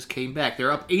Braves just came back.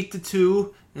 They're up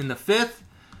 8-2 in the 5th,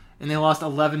 and they lost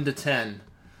 11-10.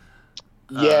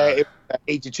 Yeah, it was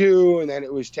 8-2, and then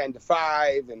it was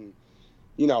 10-5, and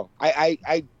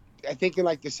I think in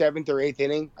like the 7th or 8th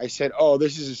inning, I said, "Oh,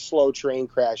 this is a slow train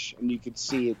crash," and you could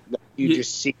see it. You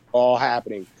just see it all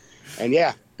happening, and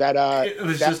yeah, it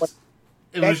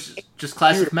was just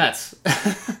classic Mets.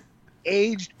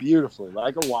 Aged beautifully,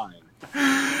 like a wine.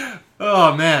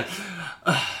 Oh man,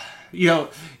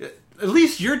 at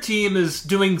least your team is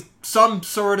doing some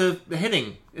sort of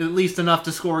hitting, at least enough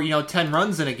to score 10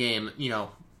 runs in a game.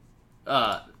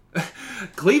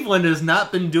 Cleveland has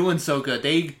not been doing so good.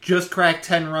 They just cracked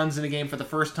 10 runs in a game for the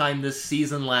first time this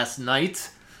season last night.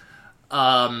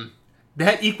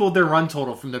 That equaled their run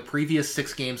total from the previous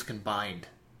 6 games combined,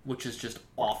 which is just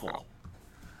awful.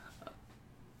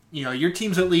 Your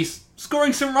team's at least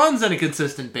scoring some runs on a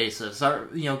consistent basis.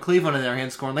 Cleveland, on their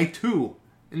hand, scoring like 2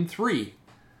 and 3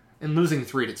 and losing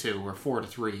 3-2 or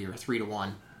 4-3 or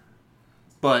 3-1.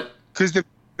 But because the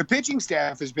pitching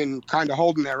staff has been kind of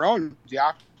holding their own,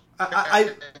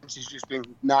 she's just been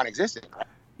non-existent.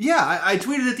 Yeah, I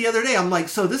tweeted it the other day. I'm like,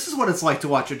 so this is what it's like to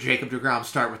watch a Jacob deGrom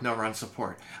start with no run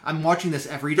support. I'm watching this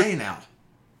every day now.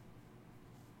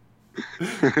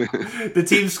 The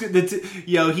team's,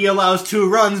 he allows 2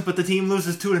 runs, but the team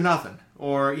loses 2-0.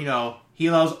 Or, he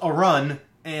allows a run,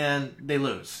 and they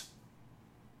lose.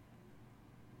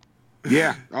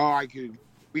 Yeah. Oh,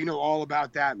 we know all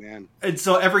about that, man. And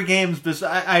so every game's just,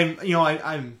 I'm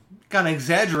kind of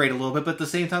exaggerate a little bit, but at the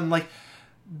same time, like,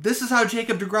 this is how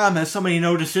Jacob deGrom has so many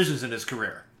no decisions in his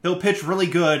career. He'll pitch really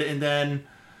good, and then,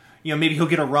 maybe he'll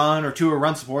get a run or two or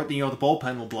run support, then, the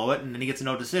bullpen will blow it, and then he gets a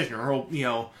no decision. Or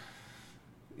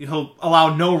he'll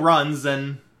allow no runs,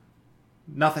 and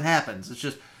nothing happens.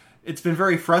 It's been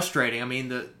very frustrating. I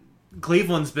mean,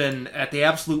 Cleveland's been at the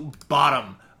absolute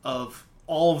bottom of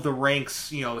all of the ranks,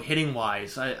 hitting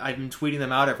wise. I've been tweeting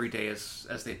them out every day as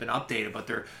they've been updated, but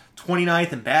they're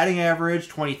 29th in batting average,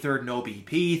 23rd in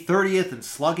OBP, 30th in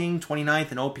slugging,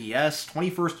 29th in OPS,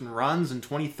 21st in runs, and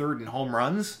 23rd in home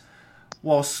runs,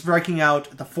 while striking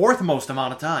out the fourth most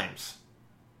amount of times.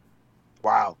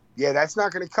 Wow. Yeah, that's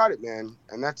not going to cut it, man.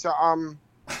 And that's a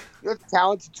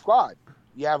talented squad.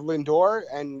 You have Lindor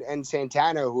and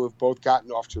Santana, who have both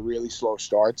gotten off to really slow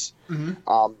starts.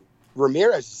 Mm-hmm.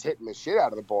 Ramirez is hitting the shit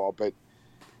out of the ball, but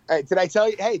did I tell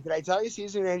you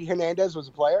Cesar Hernandez was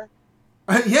a player?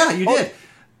 Yeah, you did.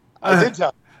 I did tell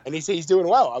him. And he said he's doing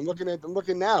well. I'm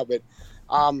looking now, but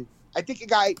I think a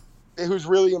guy who's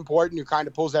really important, who kind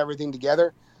of pulls everything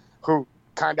together, who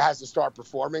kind of has to start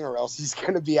performing or else he's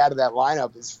going to be out of that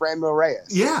lineup, is Franmil Reyes.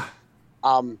 Yeah.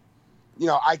 I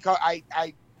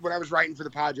when I was writing for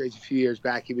the Padres a few years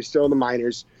back, he was still in the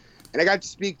minors, and I got to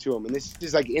speak to him. And this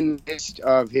is like in the midst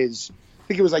of his, I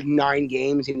think it was like 9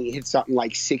 games, and he hit something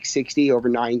like 660 over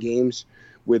 9 games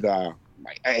with I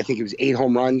think it was 8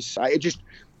 home runs. It just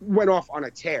went off on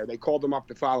a tear. They called him up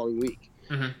the following week.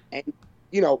 Mm-hmm. And,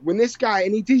 when this guy,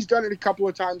 and he's done it a couple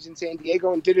of times in San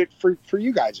Diego and did it for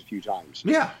you guys a few times.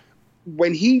 Yeah.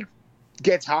 When he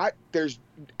gets hot, there's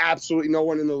absolutely no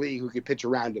one in the league who could pitch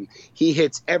around him. He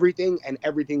hits everything, and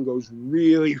everything goes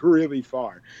really, really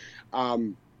far.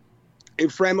 And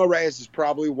Franmil Reyes is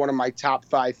probably one of my top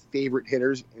 5 favorite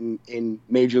hitters in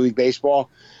Major League Baseball.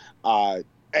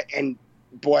 And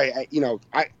boy,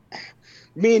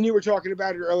 me and you were talking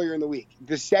about it earlier in the week.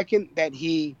 The second that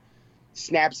he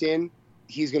snaps in,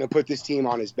 he's going to put this team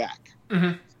on his back.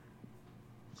 Mm-hmm.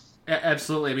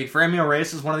 Absolutely. I mean, Franmil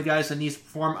Reyes is one of the guys that needs to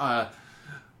perform.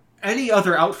 Any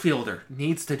other outfielder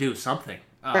needs to do something.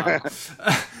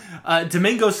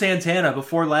 Domingo Santana,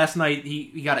 before last night,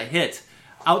 he got a hit.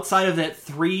 Outside of that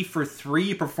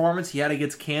 3-for-3 performance he had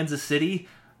against Kansas City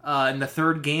in the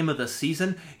 3rd game of the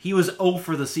season, he was 0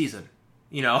 for the season.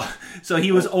 So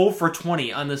he was 0 for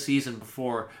 20 on the season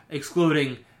before,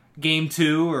 excluding Game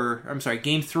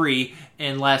 3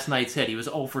 and last night's hit. He was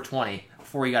 0 for 20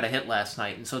 before he got a hit last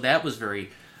night. And so that was very,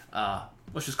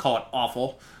 let's just call it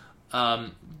awful.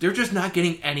 They're just not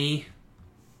getting any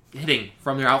hitting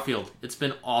from their outfield. It's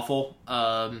been awful.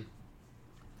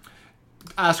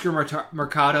 Oscar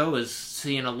Mercado is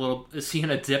seeing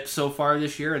a dip so far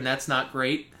this year, and that's not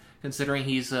great considering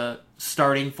he's a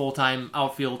starting full-time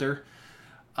outfielder.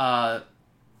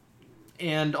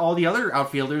 And all the other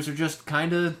outfielders are just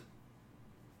kind of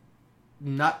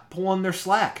not pulling their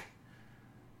slack.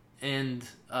 And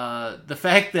the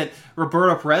fact that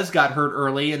Roberto Perez got hurt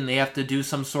early and they have to do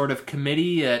some sort of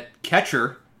committee at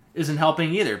catcher isn't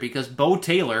helping either, because Bo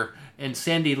Taylor and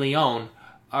Sandy Leon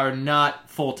are not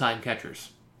full-time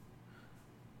catchers.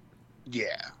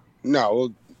 Yeah.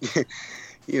 No.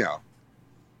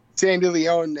 Sandy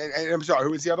Leon, and I'm sorry,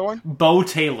 who was the other one? Bo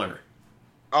Taylor.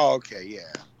 Oh, okay,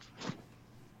 yeah.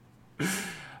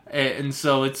 And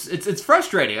so it's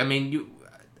frustrating. I mean,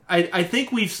 I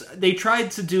think they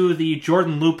tried to do the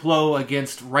Jordan Luplow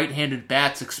against right-handed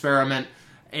bats experiment,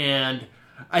 and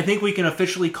I think we can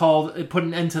officially put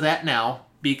an end to that now,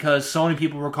 because so many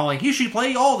people were calling, he should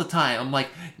play all the time. I'm like,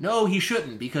 no, he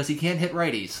shouldn't, because he can't hit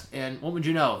righties. And what would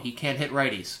you know? He can't hit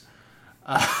righties.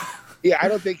 Yeah, I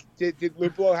don't think, did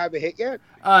Luplow have a hit yet?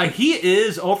 He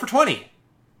is 0 for 20.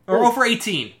 Or 0 for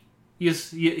 18. He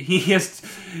has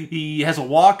a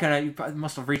walk, and he probably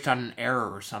must have reached on an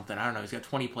error or something. I don't know. He's got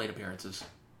 20 plate appearances.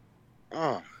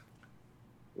 Oh.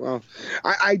 Well,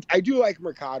 I do like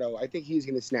Mercado. I think he's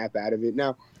going to snap out of it.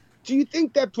 Now, do you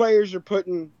think that players are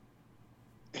putting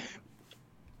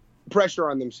pressure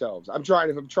on themselves? I'm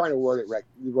trying to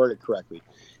word it correctly.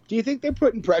 Do you think they're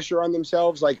putting pressure on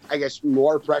themselves? Like, I guess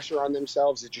more pressure on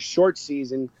themselves. It's a short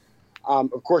season.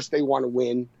 Of course, they want to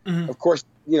win. Mm-hmm. Of course,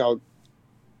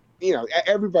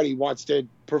 everybody wants to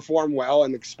perform well,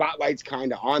 and the spotlight's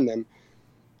kind of on them.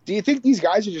 Do you think these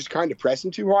guys are just kind of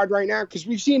pressing too hard right now? Because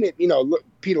we've seen it. Look,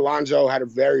 Pete Alonso had a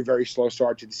very, very slow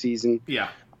start to the season. Yeah.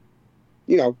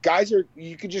 Guys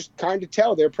you could just kind of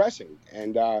tell they're pressing,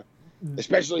 and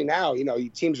especially now,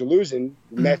 teams are losing,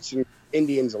 Mets and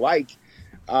Indians alike.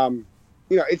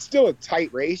 it's still a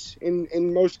tight race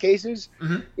in most cases.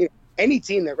 Mm-hmm. Any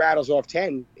team that rattles off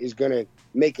 10 is going to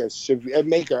make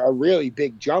a really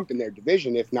big jump in their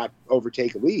division, if not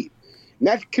overtake a lead. And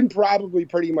that can probably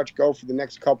pretty much go for the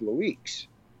next couple of weeks.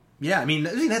 Yeah, I mean,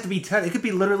 it doesn't have to be 10. It could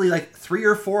be literally like 3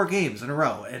 or 4 games in a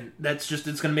row, and it's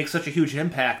going to make such a huge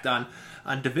impact on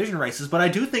division races. But I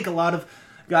do think a lot of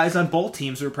guys on both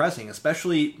teams are pressing,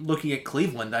 especially looking at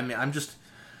Cleveland. I mean,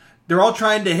 they're all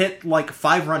trying to hit like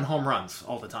 5-run home runs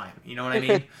all the time. You know what I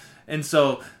mean? And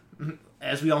so,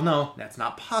 as we all know, that's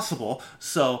not possible.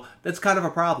 So that's kind of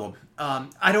a problem.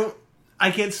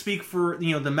 I can't speak for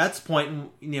the Mets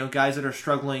point, guys that are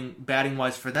struggling batting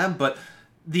wise for them, but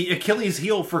the Achilles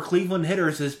heel for Cleveland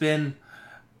hitters has been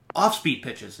off-speed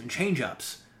pitches and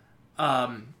change-ups.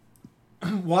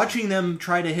 Watching them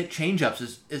try to hit change-ups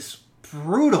is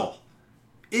brutal.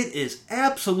 It is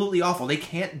absolutely awful. They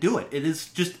can't do it. It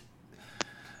is just...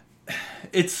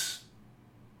 It's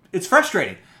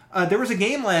frustrating. There was a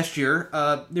game last year.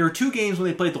 There were 2 games when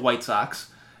they played the White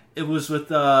Sox. It was with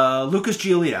Lucas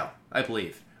Giolito, I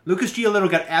believe. Lucas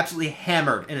Giolito got absolutely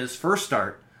hammered in his first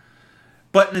start.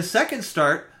 But in his second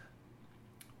start,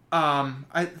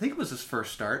 I think it was his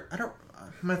first start. I'm going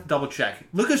to have to double check.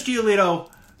 Lucas Giolito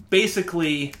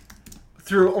basically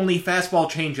threw only fastball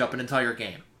changeup an entire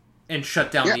game and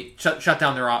shut down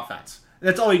their offense.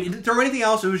 That's all he didn't throw anything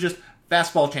else. It was just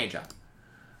fastball changeup.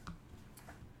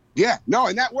 Yeah, no,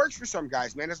 and that works for some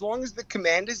guys, man. As long as the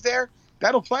command is there,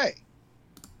 that'll play.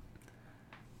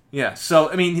 Yeah, so,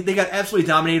 I mean, they got absolutely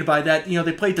dominated by that.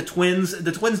 They played the Twins.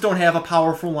 The Twins don't have a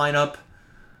powerful lineup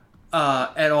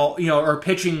at all, or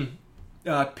pitching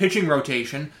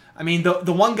rotation. I mean,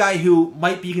 the one guy who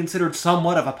might be considered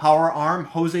somewhat of a power arm,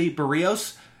 Jose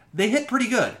Barrios, they hit pretty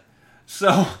good.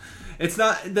 So, it's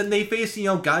not... Then they face,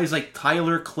 guys like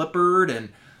Tyler Clippard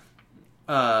and...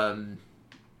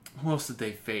 who else did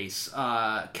they face?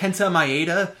 Kenta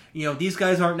Maeda. These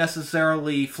guys aren't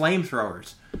necessarily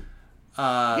flamethrowers.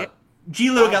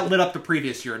 Giolito got lit up the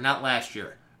previous year, not last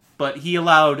year. But he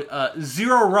allowed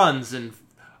 0 runs in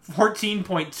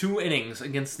 14.2 innings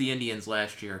against the Indians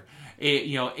last year.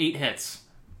 8 hits.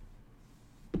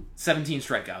 17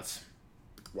 strikeouts.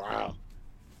 Wow.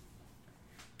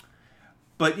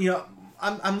 But,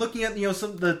 I'm looking at,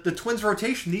 some the Twins'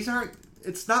 rotation. These aren't...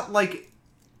 It's not like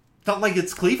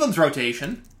it's Cleveland's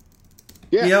rotation.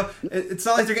 Yeah. It's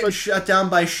not like they're getting shut down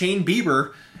by Shane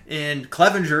Bieber and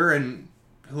Clevenger and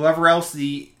whoever else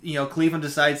Cleveland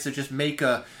decides to just make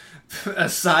a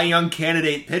Cy Young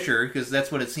candidate pitcher, because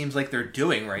that's what it seems like they're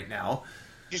doing right now.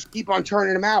 Just keep on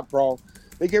turning them out, bro.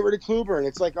 They get rid of Kluber, and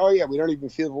it's like, oh yeah, we don't even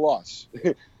feel the loss.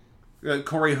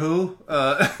 Corey who?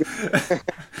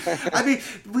 I mean,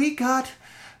 they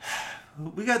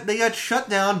got shut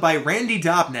down by Randy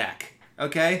Dobnak.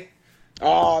 Okay.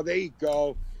 Oh, there you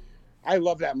go. I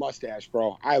love that mustache,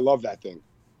 bro. I love that thing.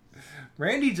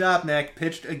 Randy Dobnak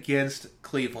pitched against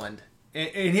Cleveland.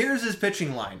 And here's his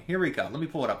pitching line. Here we go. Let me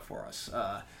pull it up for us.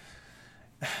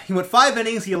 He went 5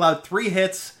 innings. He allowed 3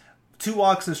 hits, 2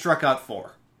 walks, and struck out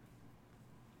 4.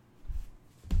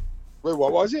 Wait,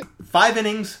 what was it? 5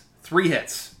 innings, 3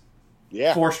 hits.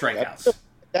 Yeah. 4 strikeouts.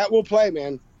 That will play,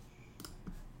 man.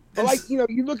 But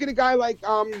you look at a guy like,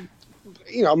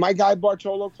 my guy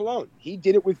Bartolo Colon. He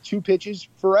did it with 2 pitches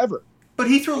forever. But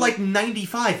he threw like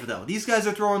 95, though. These guys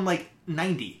are throwing like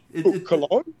 90.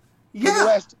 Colon? Yeah. For the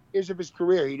last years of his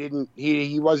career,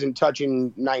 he wasn't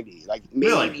touching 90. Like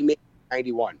maybe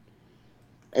 91.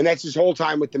 And that's his whole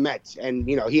time with the Mets. And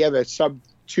he had a sub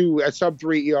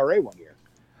 3 ERA one year.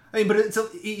 I mean, but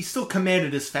he still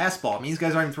commanded his fastball. I mean, these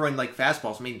guys aren't even throwing like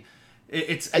fastballs. I mean,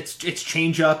 it's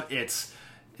changeup. It's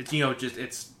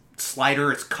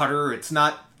slider. It's cutter. It's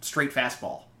not straight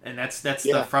fastball. And that's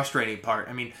the frustrating part.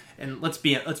 I mean, and let's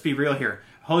be real here.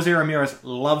 Jose Ramirez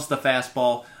loves the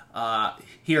fastball.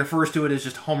 He refers to it as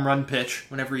just home run pitch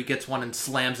whenever he gets one and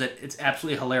slams it. It's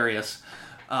absolutely hilarious.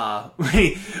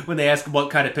 When they ask him what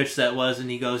kind of pitch that was,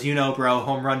 and he goes, bro,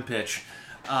 home run pitch.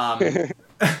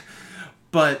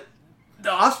 But the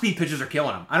off-speed pitches are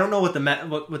killing him. I don't know what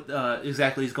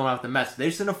exactly is going on with the Mets. Are they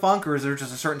just in a funk, or is there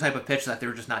just a certain type of pitch that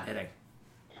they're just not hitting?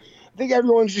 I think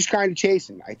everyone's just kind of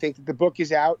chasing. I think that the book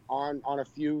is out on a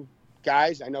few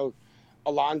guys. I know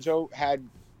Alonso had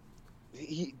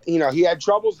he had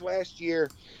troubles last year,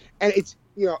 and it's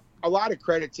a lot of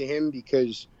credit to him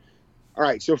because, all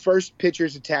right, so first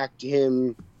pitchers attacked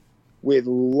him with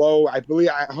low.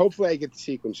 Hopefully I get the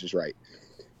sequences right.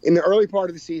 In the early part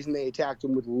of the season, they attacked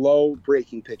him with low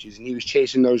breaking pitches, and he was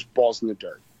chasing those balls in the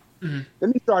dirt. Mm-hmm.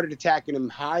 Then they started attacking him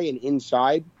high and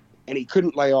inside, and he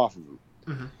couldn't lay off of them.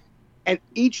 Mm-hmm. And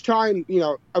each time,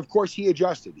 of course, he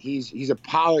adjusted. He's a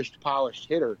polished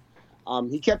hitter.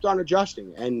 He kept on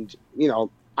adjusting, and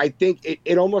I think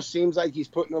it almost seems like he's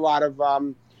putting a lot of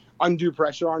undue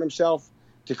pressure on himself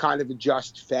to kind of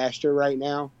adjust faster right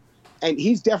now. And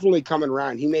he's definitely coming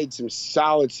around. He made some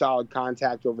solid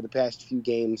contact over the past few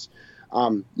games.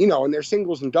 And they're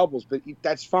singles and doubles, but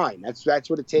that's fine. That's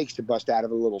what it takes to bust out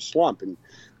of a little slump. And,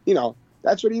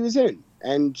 that's what he was in.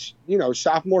 And,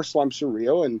 sophomore slumps are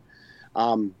real. And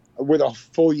with a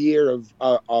full year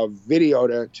of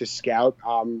video to scout,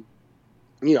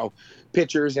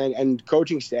 pitchers and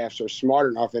coaching staffs are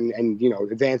smart enough and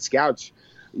advanced scouts,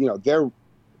 they're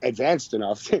advanced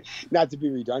enough, not to be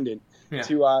redundant,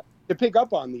 to pick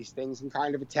up on these things and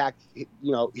kind of attack,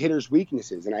 hitters'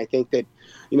 weaknesses. And I think that,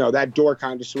 that door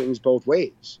kind of swings both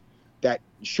ways. That,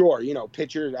 sure,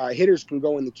 hitters can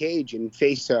go in the cage and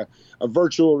face a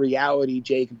virtual reality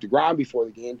Jacob deGrom before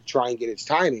the game to try and get its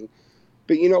timing.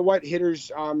 But you know what?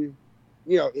 Hitters can,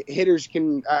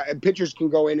 pitchers can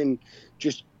go in and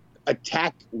just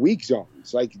attack weak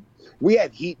zones. Like, we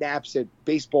have heat maps at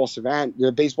Baseball Savant and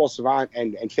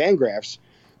Fangraphs,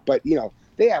 but,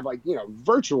 they have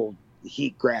virtual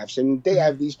heat graphs, and they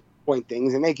have these point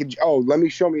things, and they could,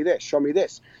 show me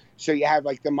this. So you have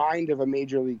the mind of a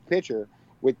major league pitcher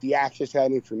with the access to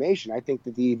that information. I think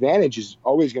that the advantage is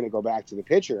always going to go back to the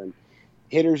pitcher, and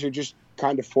hitters are just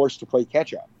kind of forced to play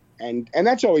catch up. And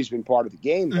that's always been part of the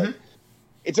game, but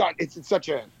it's at such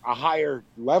a higher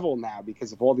level now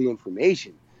because of all the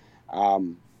information.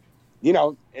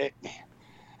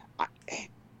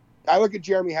 I look at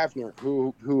Jeremy Hefner,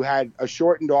 who had a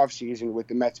shortened offseason with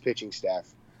the Mets pitching staff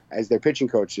as their pitching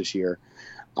coach this year.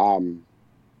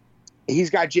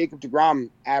 He's got Jacob deGrom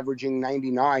averaging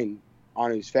 99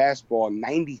 on his fastball and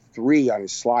 93 on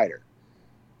his slider.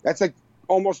 That's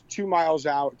almost 2 miles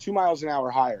an hour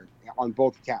higher on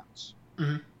both accounts.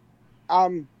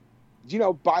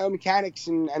 Biomechanics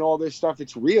and all this stuff,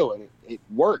 it's real and it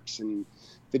works. And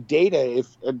the data,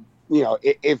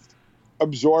 if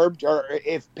absorbed or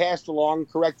if passed along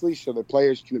correctly so that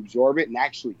players can absorb it and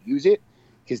actually use it,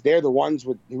 because they're the ones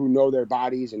who know their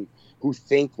bodies and who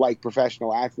think like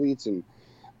professional athletes. And,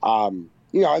 and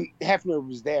Hefner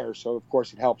was there. So of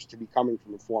course it helps to be coming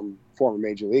from a former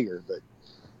major leaguer, but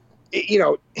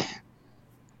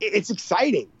it's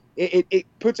exciting. It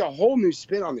puts a whole new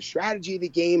spin on the strategy of the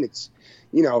game. It's,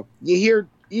 you hear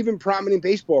even prominent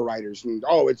baseball writers and,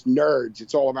 it's nerds.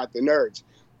 It's all about the nerds.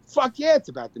 Fuck yeah, it's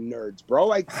about the nerds,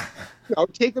 bro.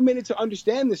 Take a minute to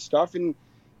understand this stuff, and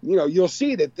you'll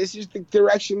see that this is the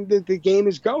direction that the game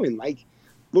is going. Like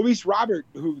Luis Robert,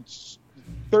 who's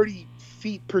 30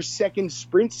 feet per second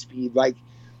sprint speed,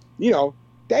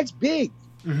 that's big.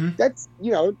 That's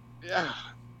you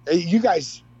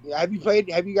guys. Have you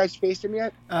guys faced him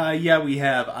yet? Yeah, we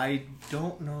have. I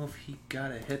don't know if he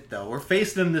got a hit, though. We're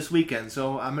facing him this weekend,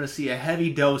 so I'm going to see a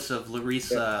heavy dose of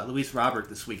Luis Robert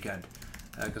this weekend,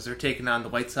 because they're taking on the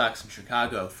White Sox in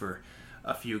Chicago for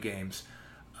a few games.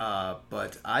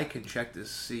 But I can check to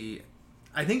see.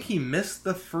 I think he missed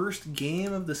the first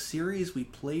game of the series we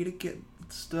played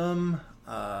against him,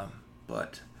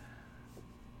 but...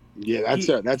 Yeah, that's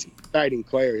an exciting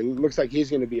player. It looks like he's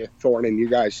going to be a thorn in you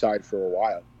guys' side for a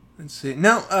while. Let's see.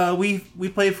 No, we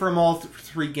played for him all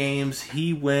 3 games.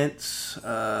 He went, 2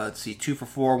 for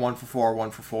 4, 1 for 4,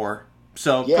 1 for 4.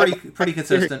 So yeah, pretty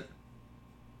consistent.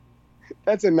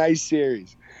 That's a nice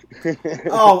series.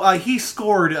 He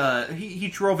scored. He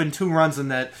drove in 2 runs in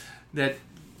that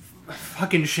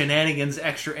fucking shenanigans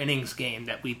extra innings game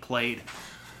that we played.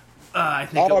 I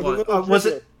think it was. Was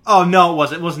it? Oh no, it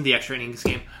wasn't. It wasn't the extra innings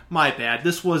game. My bad.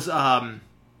 This was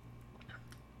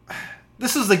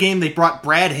this is the game they brought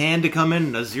Brad Hand to come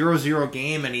in a 0-0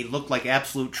 game, and he looked like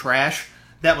absolute trash.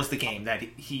 That was the game that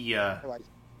he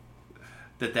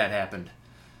that happened.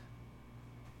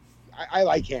 I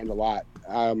like Hand a lot.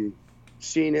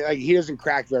 Seeing it, he doesn't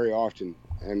crack very often,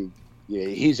 and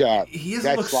he slider. He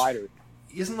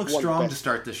doesn't look strong to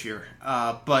start this year,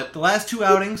 but the last 2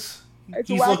 outings,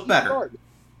 he's looked better. Start.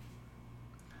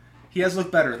 He has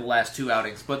looked better the last 2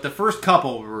 outings, but the first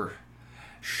couple were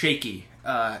shaky.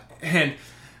 And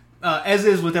as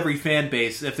is with every fan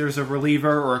base, if there's a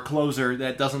reliever or a closer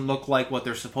that doesn't look like what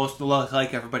they're supposed to look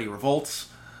like, everybody revolts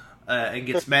and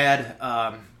gets mad.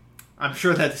 I'm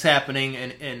sure that's happening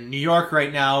in New York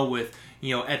right now with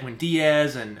Edwin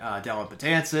Diaz and Dellin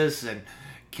Betances and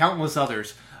countless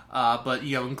others. But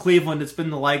in Cleveland, it's been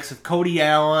the likes of Cody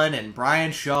Allen and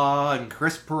Brian Shaw and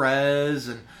Chris Perez,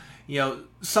 and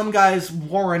some guys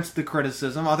warrant the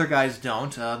criticism, other guys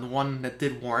don't. The one that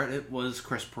did warrant it was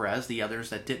Chris Perez. The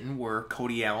others that didn't were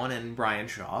Cody Allen and Brian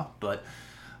Shaw. But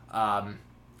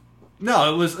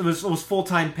No, it was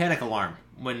full-time panic alarm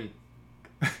when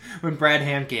when Brad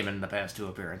Hand came in the past 2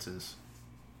 appearances.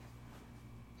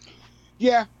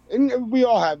 Yeah, and we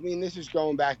all have. I mean, this is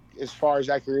going back as far as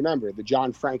I can remember. The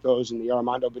John Francos and the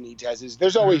Armando Benitez's.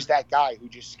 There's always that guy who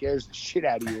just scares the shit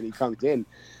out of you when he comes in.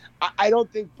 I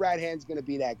don't think Brad Hand's going to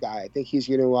be that guy. I think he's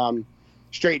going to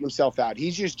straighten himself out.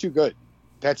 He's just too good.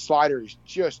 That slider is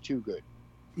just too good.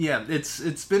 Yeah,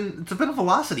 it's been a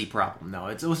velocity problem though.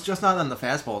 It was just not on the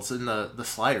fastball. It's in the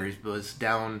slider. He was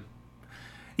down.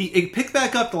 He picked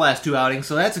back up the last 2 outings,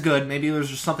 so that's good. Maybe there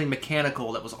was just something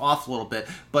mechanical that was off a little bit.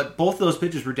 But both those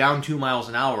pitches were down 2 miles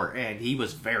an hour, and he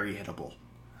was very hittable.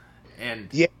 And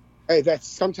yeah, hey,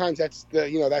 that's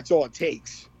all it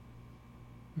takes.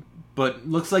 But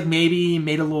looks like maybe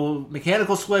made a little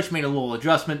mechanical switch, made a little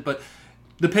adjustment, but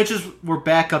the pitches were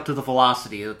back up to the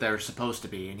velocity that they're supposed to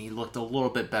be, and he looked a little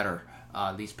bit better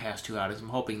these past 2 outings. I'm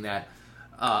hoping that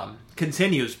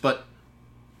continues, but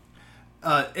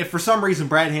if for some reason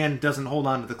Brad Hand doesn't hold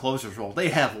on to the closer's role, they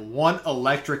have one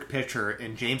electric pitcher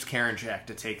in James Karinchak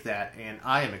to take that, and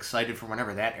I am excited for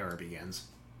whenever that era begins.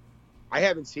 I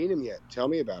haven't seen him yet. Tell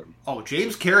me about him. Oh,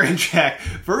 James Karinchak.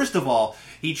 First of all,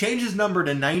 he changed his number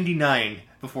to 99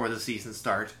 before the season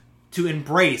starts to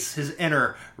embrace his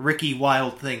inner Ricky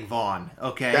Wild Thing Vaughn,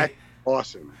 okay? That's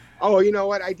awesome. Oh, you know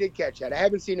what? I did catch that. I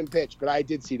haven't seen him pitch, but I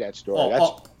did see that story.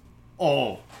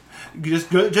 Just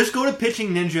go to Pitching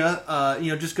Ninja.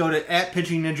 Just go to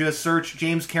 @Pitching Ninja, search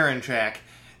James Karinchak,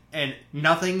 and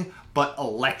nothing but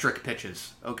electric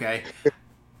pitches. Okay,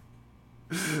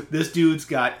 this dude's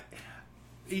got.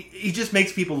 He just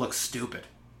makes people look stupid.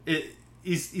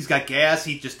 He's got gas.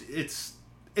 It's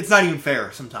not even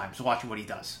fair sometimes watching what he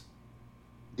does.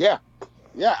 Yeah.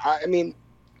 I mean,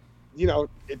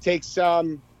 it takes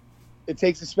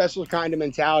a special kind of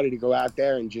mentality to go out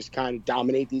there and just kind of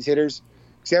dominate these hitters.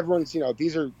 Because everyone's,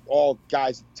 these are all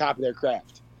guys at the top of their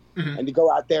craft. Mm-hmm. And to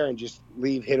go out there and just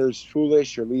leave hitters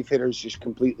foolish or leave hitters just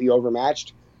completely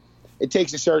overmatched, it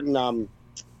takes a certain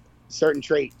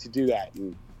trait to do that.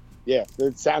 And yeah,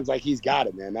 it sounds like he's got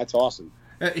it, man. That's awesome.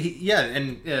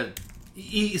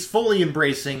 He's fully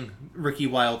embracing Ricky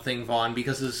Wild Thing Vaughn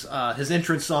because his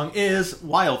entrance song is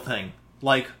Wild Thing,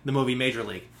 like the movie Major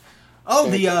League. Oh,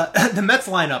 the Mets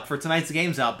lineup for tonight's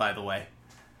game's out, by the way.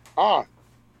 Ah,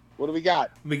 what do we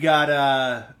got? We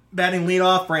got batting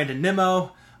leadoff Brandon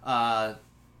Nimmo,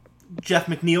 Jeff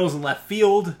McNeil's in left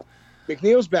field.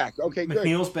 McNeil's back. Okay, good.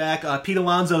 McNeil's back. Pete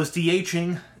Alonso's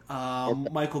DHing.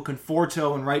 Michael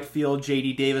Conforto in right field.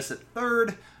 J.D. Davis at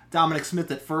third. Dominic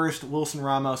Smith at first. Wilson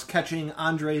Ramos catching.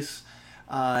 Andres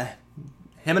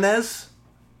Jimenez.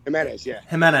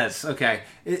 Jimenez, okay.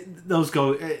 Those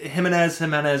go Jimenez.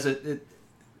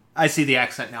 I see the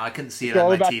accent now. I couldn't see it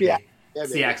on my TV.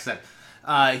 It's the accent.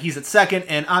 He's at second,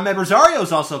 and Ahmed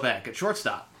Rosario's also back at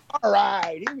shortstop. All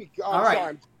right, here we go. All right. Sorry,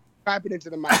 I'm tapping into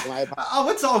the mic. Oh,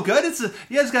 it's all good.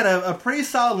 You guys got a pretty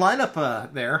solid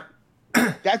lineup there.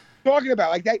 That's talking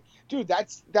about like that, dude.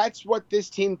 That's what this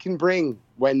team can bring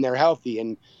when they're healthy,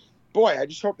 and boy, I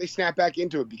just hope they snap back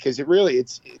into it because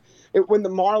when the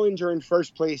Marlins are in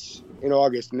first place in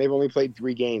August and they've only played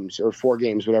 3 games or 4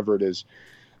 games, whatever it is,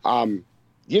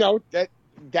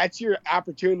 that's your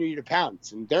opportunity to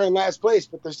pounce. And they're in last place,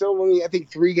 but they're still only, I think,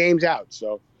 3 games out.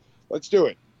 So let's do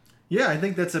it. Yeah, I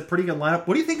think that's a pretty good lineup.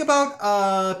 What do you think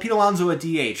about Pete Alonso at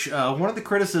DH? One of the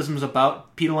criticisms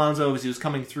about Pete Alonso as he was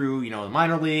coming through, the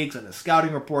minor leagues and the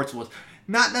scouting reports was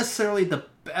not necessarily the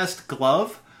best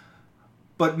glove,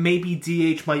 but maybe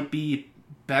DH might be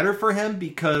better for him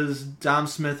because Dom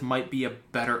Smith might be a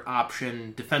better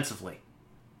option defensively.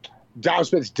 Dom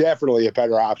Smith's definitely a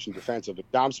better option defensively.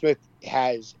 Dom Smith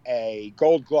has a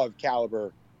Gold Glove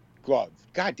caliber glove.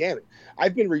 God damn it.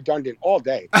 I've been redundant all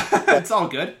day. It's all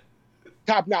good.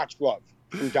 Top-notch glove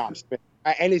from Dom Smith.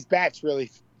 And his bat's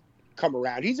really come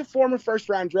around. He's a former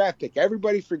first-round draft pick.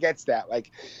 Everybody forgets that.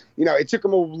 It took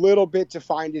him a little bit to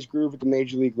find his groove at the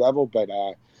major league level, but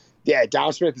yeah,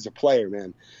 Dom Smith is a player,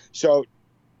 man. So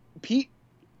Pete,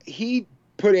 he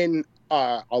put in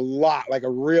a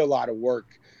real lot of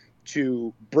work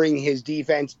to bring his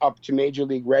defense up to major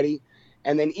league ready.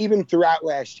 And then even throughout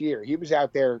last year, he was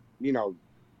out there,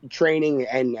 training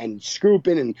and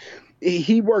scooping, and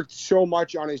he worked so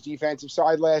much on his defensive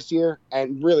side last year,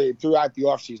 and really throughout the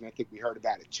offseason, I think we heard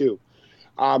about it too.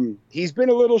 He's been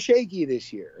a little shaky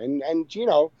this year, and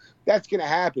that's going to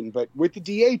happen. But with the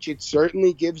DH, it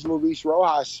certainly gives Luis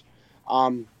Rojas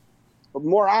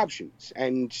more options.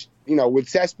 And, with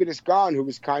Cespedes gone, who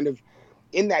was kind of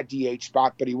in that DH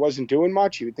spot, but he wasn't doing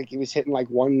much. You would think he was hitting like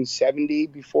 170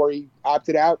 before he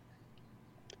opted out.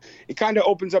 It kind of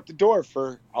opens up the door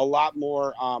for a lot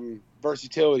more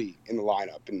versatility in the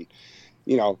lineup, and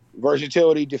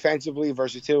versatility defensively,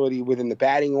 versatility within the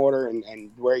batting order,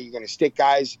 and where you're going to stick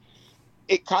guys.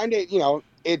 It kind of,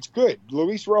 it's good.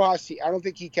 Luis Rojas, I don't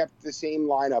think he kept the same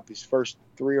lineup his first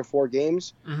 3 or 4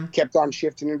 games. Mm-hmm. Kept on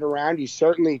shifting it around. He's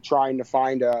certainly trying to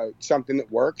find something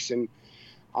that works, and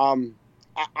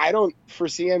I don't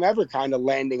foresee him ever kind of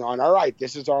landing on, all right,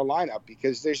 this is our lineup,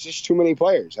 because there's just too many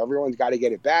players. Everyone's got to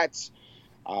get at bats.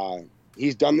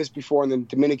 He's done this before in the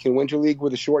Dominican Winter League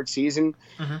with a short season.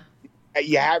 Mm-hmm.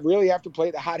 You really have to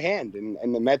play the hot hand,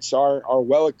 and the Mets are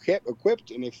well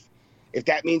equipped. And if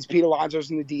that means Pete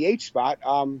Alonso's in the DH spot,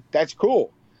 that's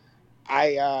cool.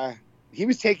 He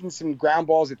was taking some ground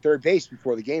balls at third base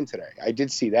before the game today. I did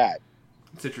see that.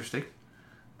 It's interesting.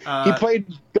 He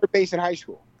played third base in high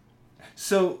school.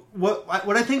 So what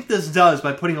I think this does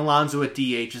by putting Alonso at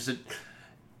DH is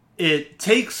it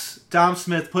takes Dom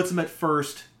Smith, puts him at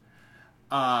first,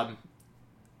 but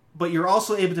you're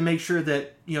also able to make sure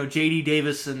that J.D.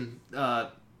 Davis and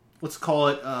let's call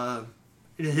it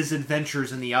his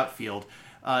adventures in the outfield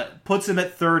puts him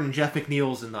at third, and Jeff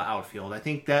McNeil's in the outfield. I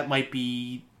think that might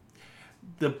be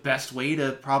the best way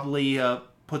to probably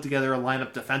put together a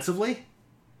lineup defensively.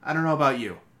 I don't know about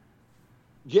you.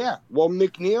 Yeah, well,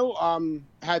 McNeil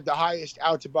had the highest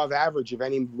outs above average of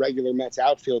any regular Mets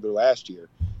outfielder last year,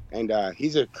 and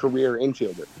he's a career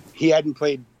infielder. He hadn't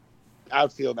played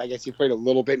outfield. I guess he played a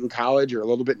little bit in college or a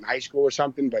little bit in high school or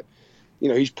something, but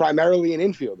he's primarily an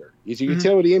infielder. He's a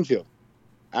utility infielder,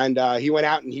 and he went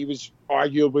out and he was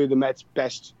arguably the Mets'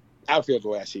 best outfielder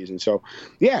last season. So,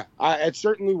 yeah, it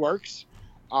certainly works.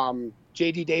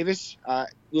 J.D. Davis,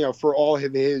 for all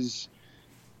of his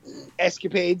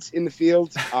escapades in the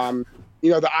field.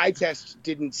 The eye test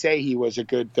didn't say he was a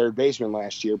good third baseman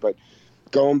last year, but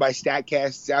going by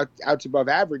StatCast's outs above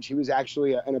average, he was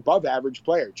actually an above average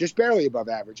player, just barely above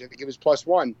average. I think it was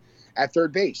 +1 at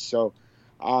third base. So,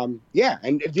 and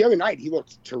the other night he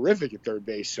looked terrific at third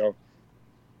base. So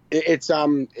it's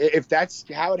if that's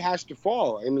how it has to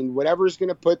fall, I mean, whatever is going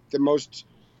to put the most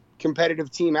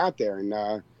competitive team out there.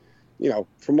 And,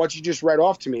 from what you just read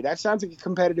off to me, that sounds like a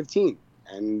competitive team.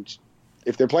 And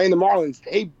if they're playing the Marlins,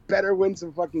 they better win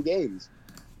some fucking games.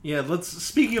 Yeah,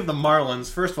 speaking of the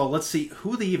Marlins, first of all, let's see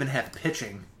who they even have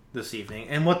pitching this evening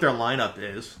and what their lineup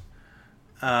is.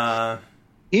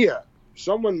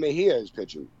 Someone Mejia is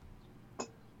pitching.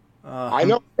 I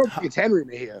don't think it's Henry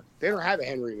Mejia. They don't have a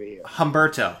Henry Mejia.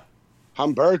 Humberto.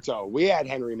 We had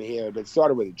Henry Mejia, but it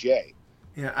started with a J.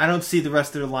 Yeah, I don't see the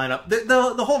rest of their lineup.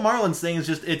 The whole Marlins thing is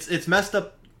just it's messed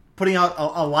up putting out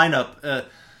a lineup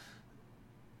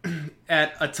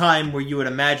at a time where you would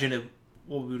imagine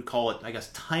what we would call it, I guess,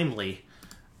 timely,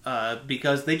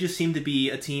 because they just seem to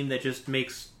be a team that just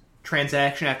makes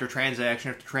transaction after transaction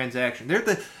after transaction. They're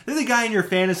the guy in your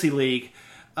fantasy league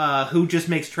who just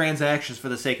makes transactions for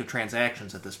the sake of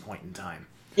transactions at this point in time.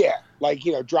 Yeah, like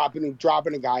dropping a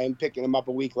guy and picking him up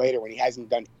a week later when he hasn't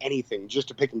done anything just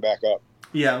to pick him back up.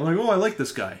 Yeah, like, I like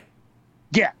this guy.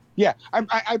 Yeah. I'm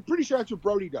pretty sure that's what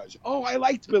Brody does. Oh, I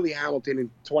liked Billy Hamilton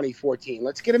in 2014.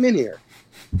 Let's get him in here.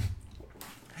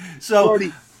 So,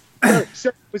 Brody,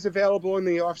 sir was available in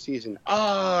the offseason.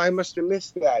 Oh, I must have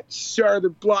missed that. Sir, the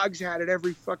blogs had it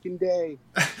every fucking day.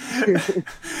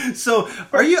 So,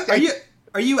 are you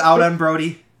out on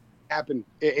Brody? Happened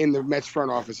in the Mets front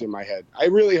office in my head. I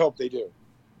really hope they do.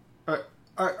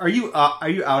 Are you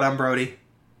out on Brody?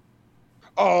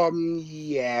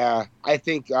 Yeah. I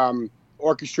think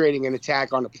orchestrating an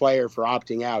attack on a player for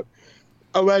opting out.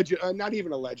 Not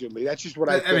even allegedly. That's just what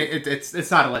I think. I mean,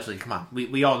 it's not allegedly. Come on.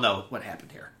 We all know what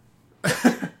happened here.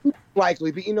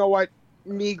 Likely, but you know what?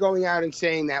 Me going out and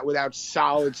saying that without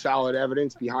solid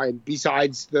evidence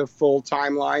besides the full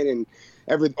timeline and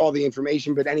all the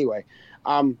information. But anyway,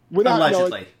 without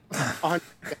allegedly.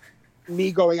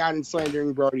 Me going out and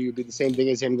slandering Brody would be the same thing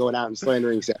as him going out and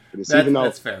slandering Cespedes.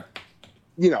 That's fair.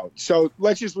 So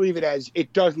let's just leave it as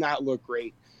it does not look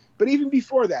great. But even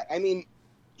before that, I mean,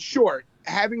 sure,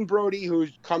 having Brody, who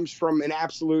comes from an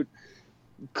absolute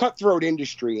cutthroat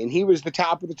industry, and he was the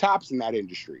top of the tops in that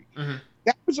industry,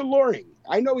 that was alluring.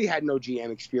 I know he had no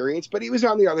GM experience, but he was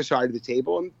on the other side of the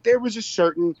table, and there was a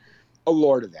certain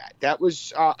allure to that. That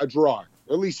was a draw,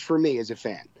 at least for me as a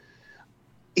fan.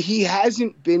 He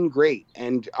hasn't been great,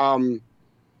 and the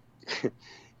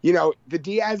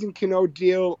Diaz and Cano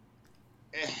deal,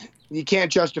 you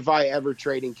can't justify ever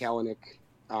trading Kelenic.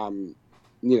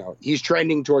 He's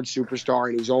trending towards superstar,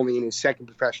 and he's only in his second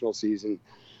professional season.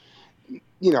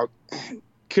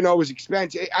 Cano was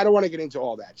expensive. I don't want to get into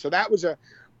all that. So that was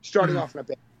starting off on a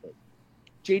bad foot.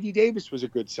 J.D. Davis was a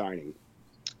good signing.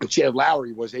 Chad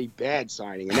Lowry was a bad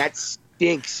signing, and that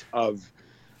stinks of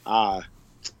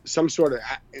some sort of,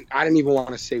 I don't even want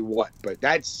to say what, but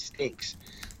that stinks.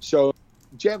 So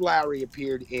Jed Lowry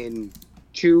appeared in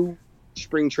 2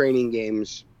 spring training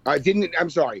games.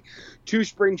 Two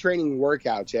spring training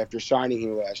workouts after signing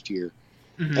him last year,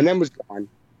 and then was gone.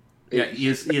 Yeah, he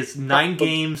has 9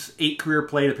 games, 8 career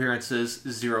plate appearances,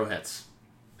 0 hits.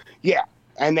 Yeah,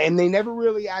 and they never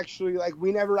really actually,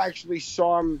 we never actually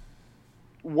saw him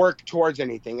work towards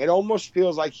anything. It almost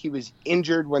feels like he was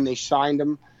injured when they signed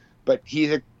him, but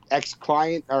he's an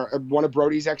ex-client, or one of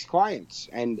Brodie's ex-clients,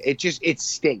 and it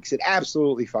stinks. It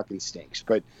absolutely fucking stinks.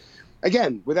 But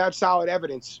again, without solid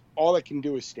evidence, all it can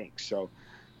do is stink. So,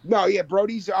 no, yeah,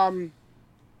 Brodie's the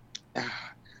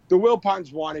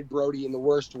Wilpons wanted Brodie in the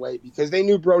worst way because they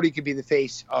knew Brodie could be the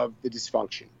face of the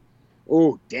dysfunction.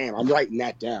 Oh, damn! I'm writing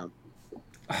that down.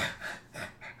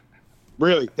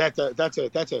 Really, that's a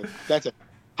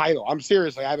title. I'm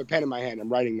seriously, I have a pen in my hand. I'm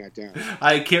writing that down.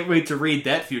 I can't wait to read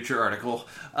that future article.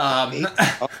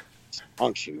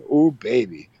 Dysfunction. Oh,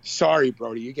 baby. Sorry,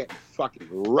 Brodie, you're getting fucking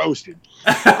roasted.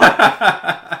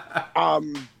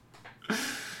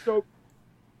 So,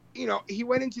 he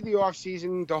went into the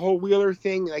offseason, the whole Wheeler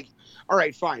thing, all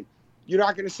right, fine. You're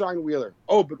not going to sign Wheeler.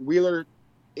 Oh, but Wheeler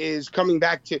is coming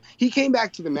back he came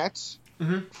back to the Mets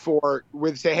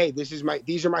hey,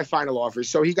 these are my final offers.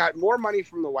 So he got more money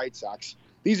from the White Sox.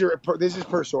 This is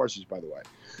per sources, by the way.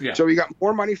 Yeah. So he got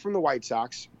more money from the White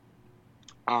Sox,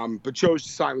 but chose to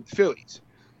sign with the Phillies.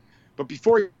 But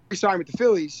before he signed with the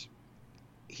Phillies,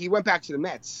 he went back to the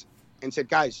Mets and said,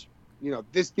 guys,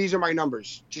 these are my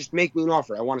numbers. Just make me an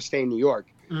offer. I want to stay in New York.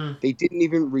 They didn't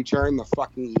even return the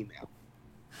fucking email.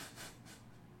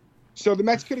 So the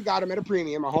Mets could have got him at a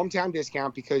premium, a hometown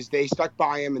discount, because they stuck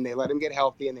by him and they let him get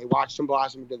healthy and they watched him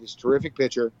blossom into this terrific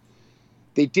pitcher.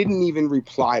 They didn't even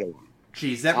reply to him.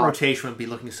 Jeez, that rotation would be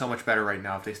looking so much better right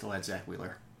now if they still had Zach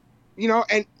Wheeler.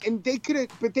 And they could have,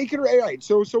 right.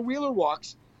 So Wheeler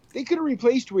walks. They could have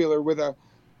replaced Wheeler with a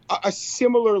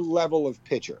similar level of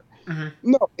pitcher.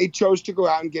 No, they chose to go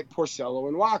out and get Porcello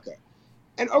and Waka.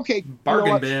 And okay,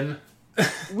 bargain bin.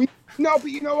 But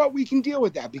you know what? We can deal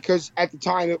with that because at the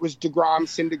time it was DeGrom,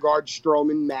 Syndergaard,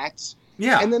 Stroman, Matz.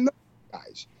 Yeah. And then those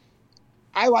guys.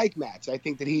 I like Matz. I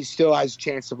think that he still has a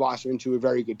chance to blossom into a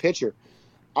very good pitcher.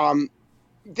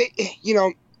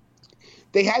 They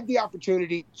had the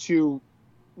opportunity to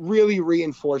really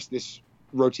reinforce this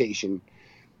rotation,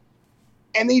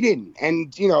 and they didn't.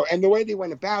 And and the way they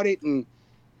went about it, and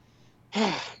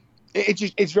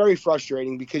it's very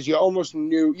frustrating because you almost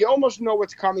know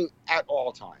what's coming at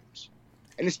all times,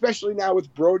 and especially now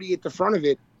with Brodie at the front of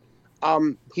it,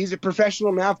 he's a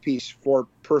professional mouthpiece for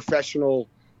professional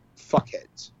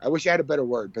fuckheads. I wish I had a better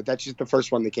word, but that's just the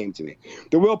first one that came to me.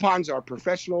 The Wilpons are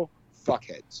professional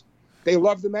fuckheads. They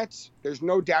love the Mets. There's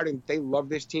no doubting they love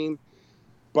this team,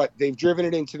 but they've driven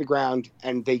it into the ground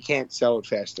and they can't sell it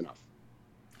fast enough.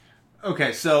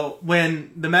 Okay, so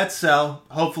when the Mets sell,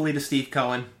 hopefully to Steve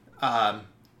Cohen,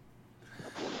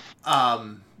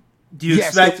 do you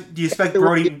expect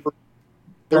Brodie?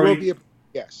 There will be a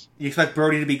yes. You expect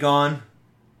Brodie to be gone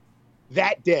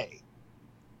that day?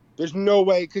 There's no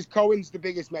way, because Cohen's the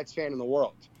biggest Mets fan in the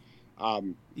world.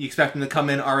 You expect him to come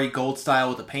in Ari Gold style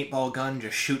with a paintball gun,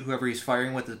 just shoot whoever he's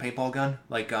firing with the paintball gun,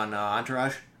 like on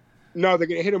Entourage? No, they're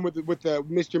gonna hit him with the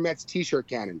Mr. Mets T-shirt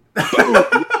cannon.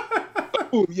 Boom,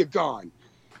 boom, you're gone.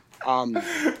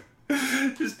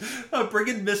 Just bring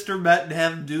in Mr. Met and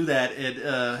have him do that, and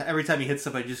every time he hits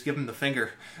somebody, just give him the finger.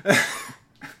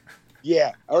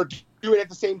 Yeah, or do it at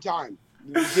the same time.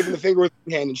 Give him the finger with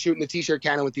one hand and shooting the T-shirt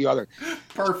cannon with the other.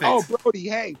 Perfect. Oh, Brodie,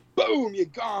 hey, boom, you're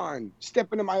gone.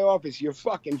 Step into my office, you're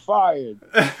fucking fired.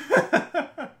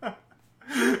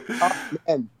 Oh,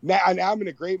 man, now I'm in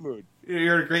a great mood.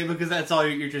 You're in a great mood because that's all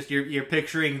you're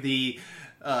picturing the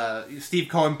Steve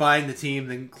Cohen buying the team,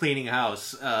 then cleaning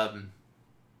house. Are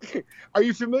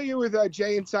you familiar with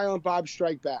Jay and Silent Bob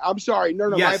Strike Back? I'm sorry, no,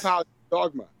 yes. My apologies.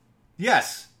 Dogma.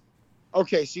 Yes.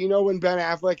 Okay, so you know when Ben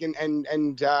Affleck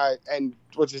and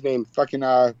what's his name, fucking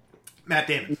Matt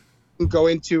Damon, go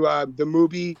into the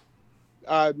movie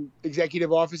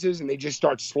executive offices and they just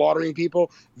start slaughtering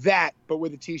people. That, but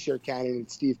with a T-shirt cannon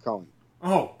and Steve Cohen.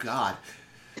 Oh God!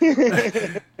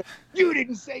 You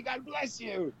didn't say God bless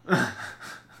you.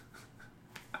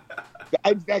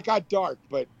 That got dark,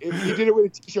 but you did it with a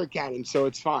T-shirt cannon, so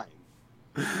it's fine.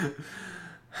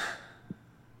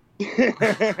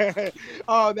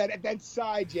 Oh, that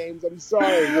sigh, James. I'm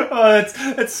sorry. Oh,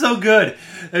 it's so good.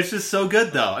 It's just so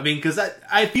good, though. I mean, because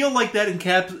I feel like that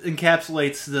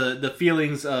encapsulates the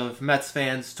feelings of Mets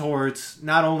fans towards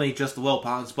not only just the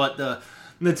Wilpons, but the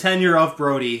tenure of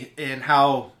Brodie and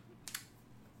how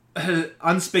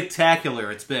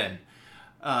unspectacular it's been.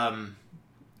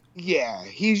 Yeah,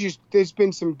 there's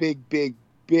been some big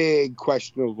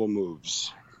questionable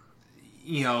moves.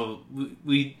 You know,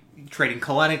 we trading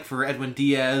Kalenic for Edwin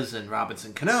Diaz and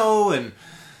Robinson Cano, and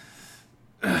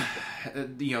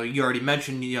you know, you already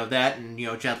mentioned, you know, that, and, you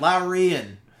know, Jed Lowry,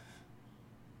 and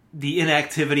the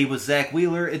inactivity with Zach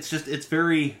Wheeler. It's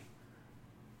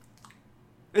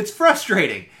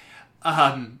frustrating.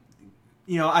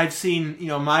 You know, I've seen, you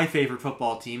know, my favorite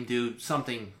football team do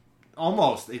something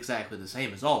almost exactly the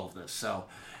same as all of this, so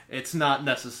it's not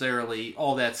necessarily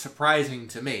all that surprising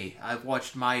to me. I've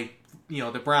watched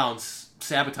the Browns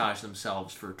sabotage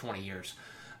themselves for 20 years.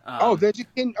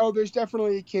 There's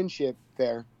definitely a kinship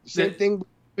there. Same thing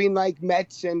between like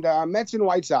Mets and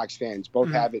White Sox fans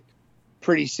both have it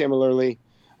pretty similarly.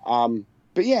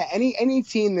 But yeah, any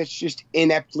team that's just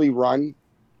ineptly run,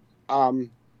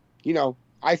 you know,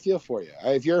 I feel for you.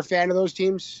 If you're a fan of those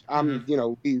teams, you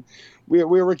know, we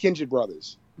were kindred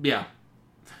brothers. Yeah.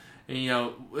 And, you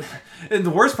know, and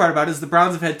the worst part about it is the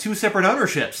Browns have had 2 separate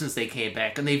ownerships since they came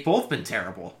back, and they've both been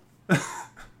terrible.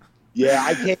 Yeah,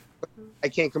 I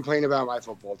can't complain about my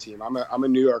football team. I'm a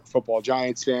New York Football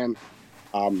Giants fan.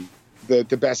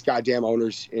 The best goddamn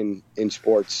owners in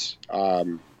sports.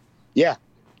 Yeah,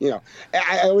 you know,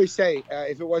 I always say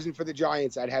if it wasn't for the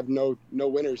Giants, I'd have no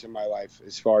winners in my life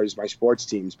as far as my sports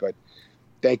teams. But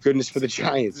thank goodness for the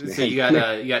Giants, man. So you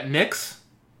got Knicks.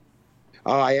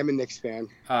 Oh, I am a Knicks fan.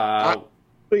 I'm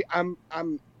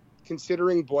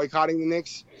considering boycotting the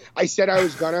Knicks. I said I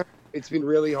was gonna. It's been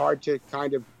really hard to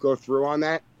kind of go through on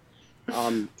that.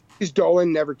 Because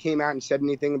Dolan never came out and said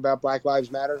anything about Black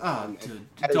Lives Matter. Oh, dude,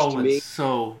 Dolan's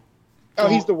so. Oh,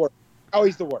 he's the worst.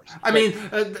 He's the worst. I mean,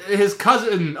 his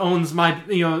cousin owns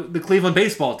the Cleveland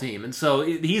baseball team, and so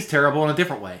he's terrible in a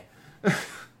different way.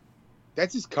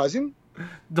 That's his cousin?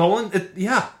 Dolan?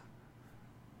 Yeah.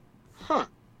 Huh.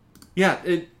 Yeah.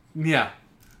 Yeah.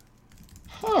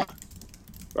 Huh.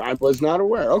 I was not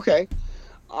aware. Okay.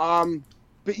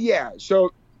 But yeah,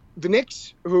 so the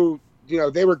Knicks, who, you know,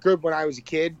 they were good when I was a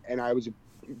kid, and I was a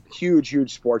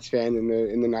huge sports fan in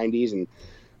the 90s, and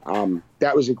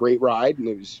that was a great ride, and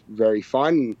it was very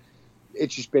fun.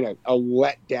 It's just been a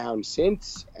letdown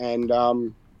since, and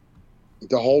the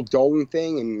whole Dolan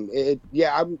thing, and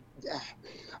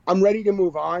I'm ready to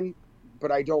move on,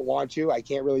 but I don't want to. I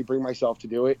can't really bring myself to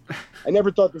do it. I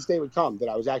never thought this day would come, that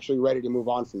I was actually ready to move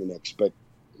on from the Knicks, but,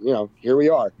 you know, here we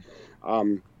are.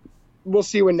 We'll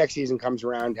see when next season comes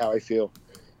around how I feel.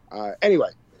 Anyway,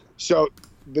 so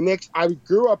the Knicks, I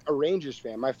grew up a Rangers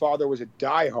fan. My father was a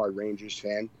diehard Rangers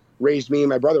fan, raised me and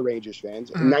my brother Rangers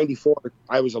fans. In 94,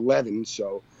 I was 11,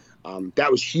 so that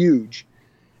was huge.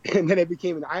 And then I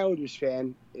became an Islanders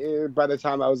fan by the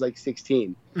time I was like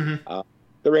 16. Mm-hmm.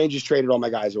 The Rangers traded all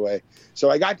my guys away. So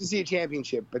I got to see a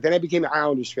championship, but then I became an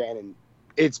Islanders fan, and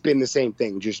it's been the same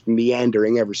thing, just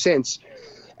meandering ever since.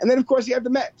 And then, of course, you have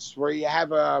the Mets, where you have,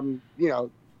 you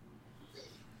know,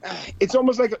 it's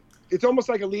almost like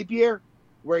a leap year,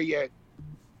 where you.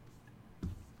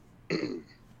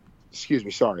 Excuse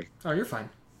me, sorry. Oh, you're fine.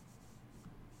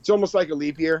 It's almost like a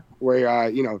leap year, where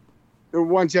you know,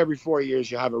 once every 4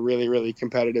 years you have a really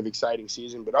competitive, exciting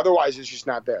season, but otherwise it's just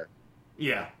not there.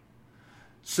 Yeah.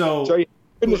 So yeah,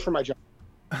 goodness for my job.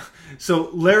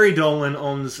 So Larry Dolan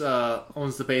owns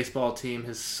the baseball team.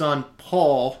 His son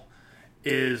Paul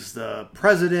is the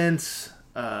president,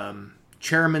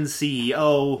 chairman,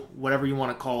 CEO, whatever you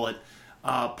want to call it.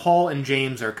 Paul and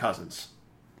James are cousins.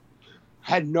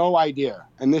 Had no idea.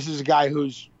 And this is a guy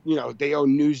who's, you know, they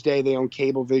own Newsday, they own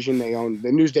Cablevision,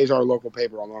 the Newsday's our local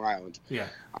paper on Long Island. Yeah.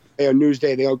 They own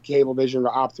Newsday, they own Cablevision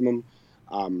or Optimum.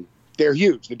 They're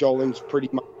huge. The Dolans pretty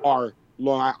much are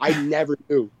Long Island. I never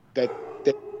knew that.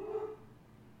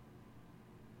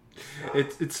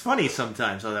 It's funny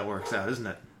sometimes how that works out, isn't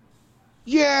it?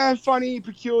 Yeah, funny,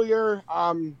 peculiar.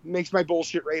 Makes my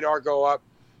bullshit radar go up.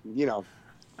 You know.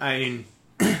 I mean,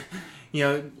 you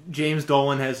know, James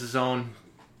Dolan has his own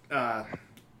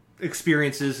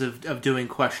experiences of doing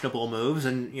questionable moves,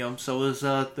 and you know, so is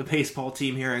the baseball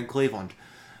team here in Cleveland.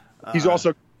 He's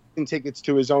also getting tickets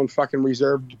to his own fucking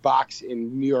reserved box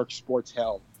in New York sports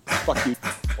hell. Fuck you,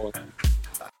 Dolan.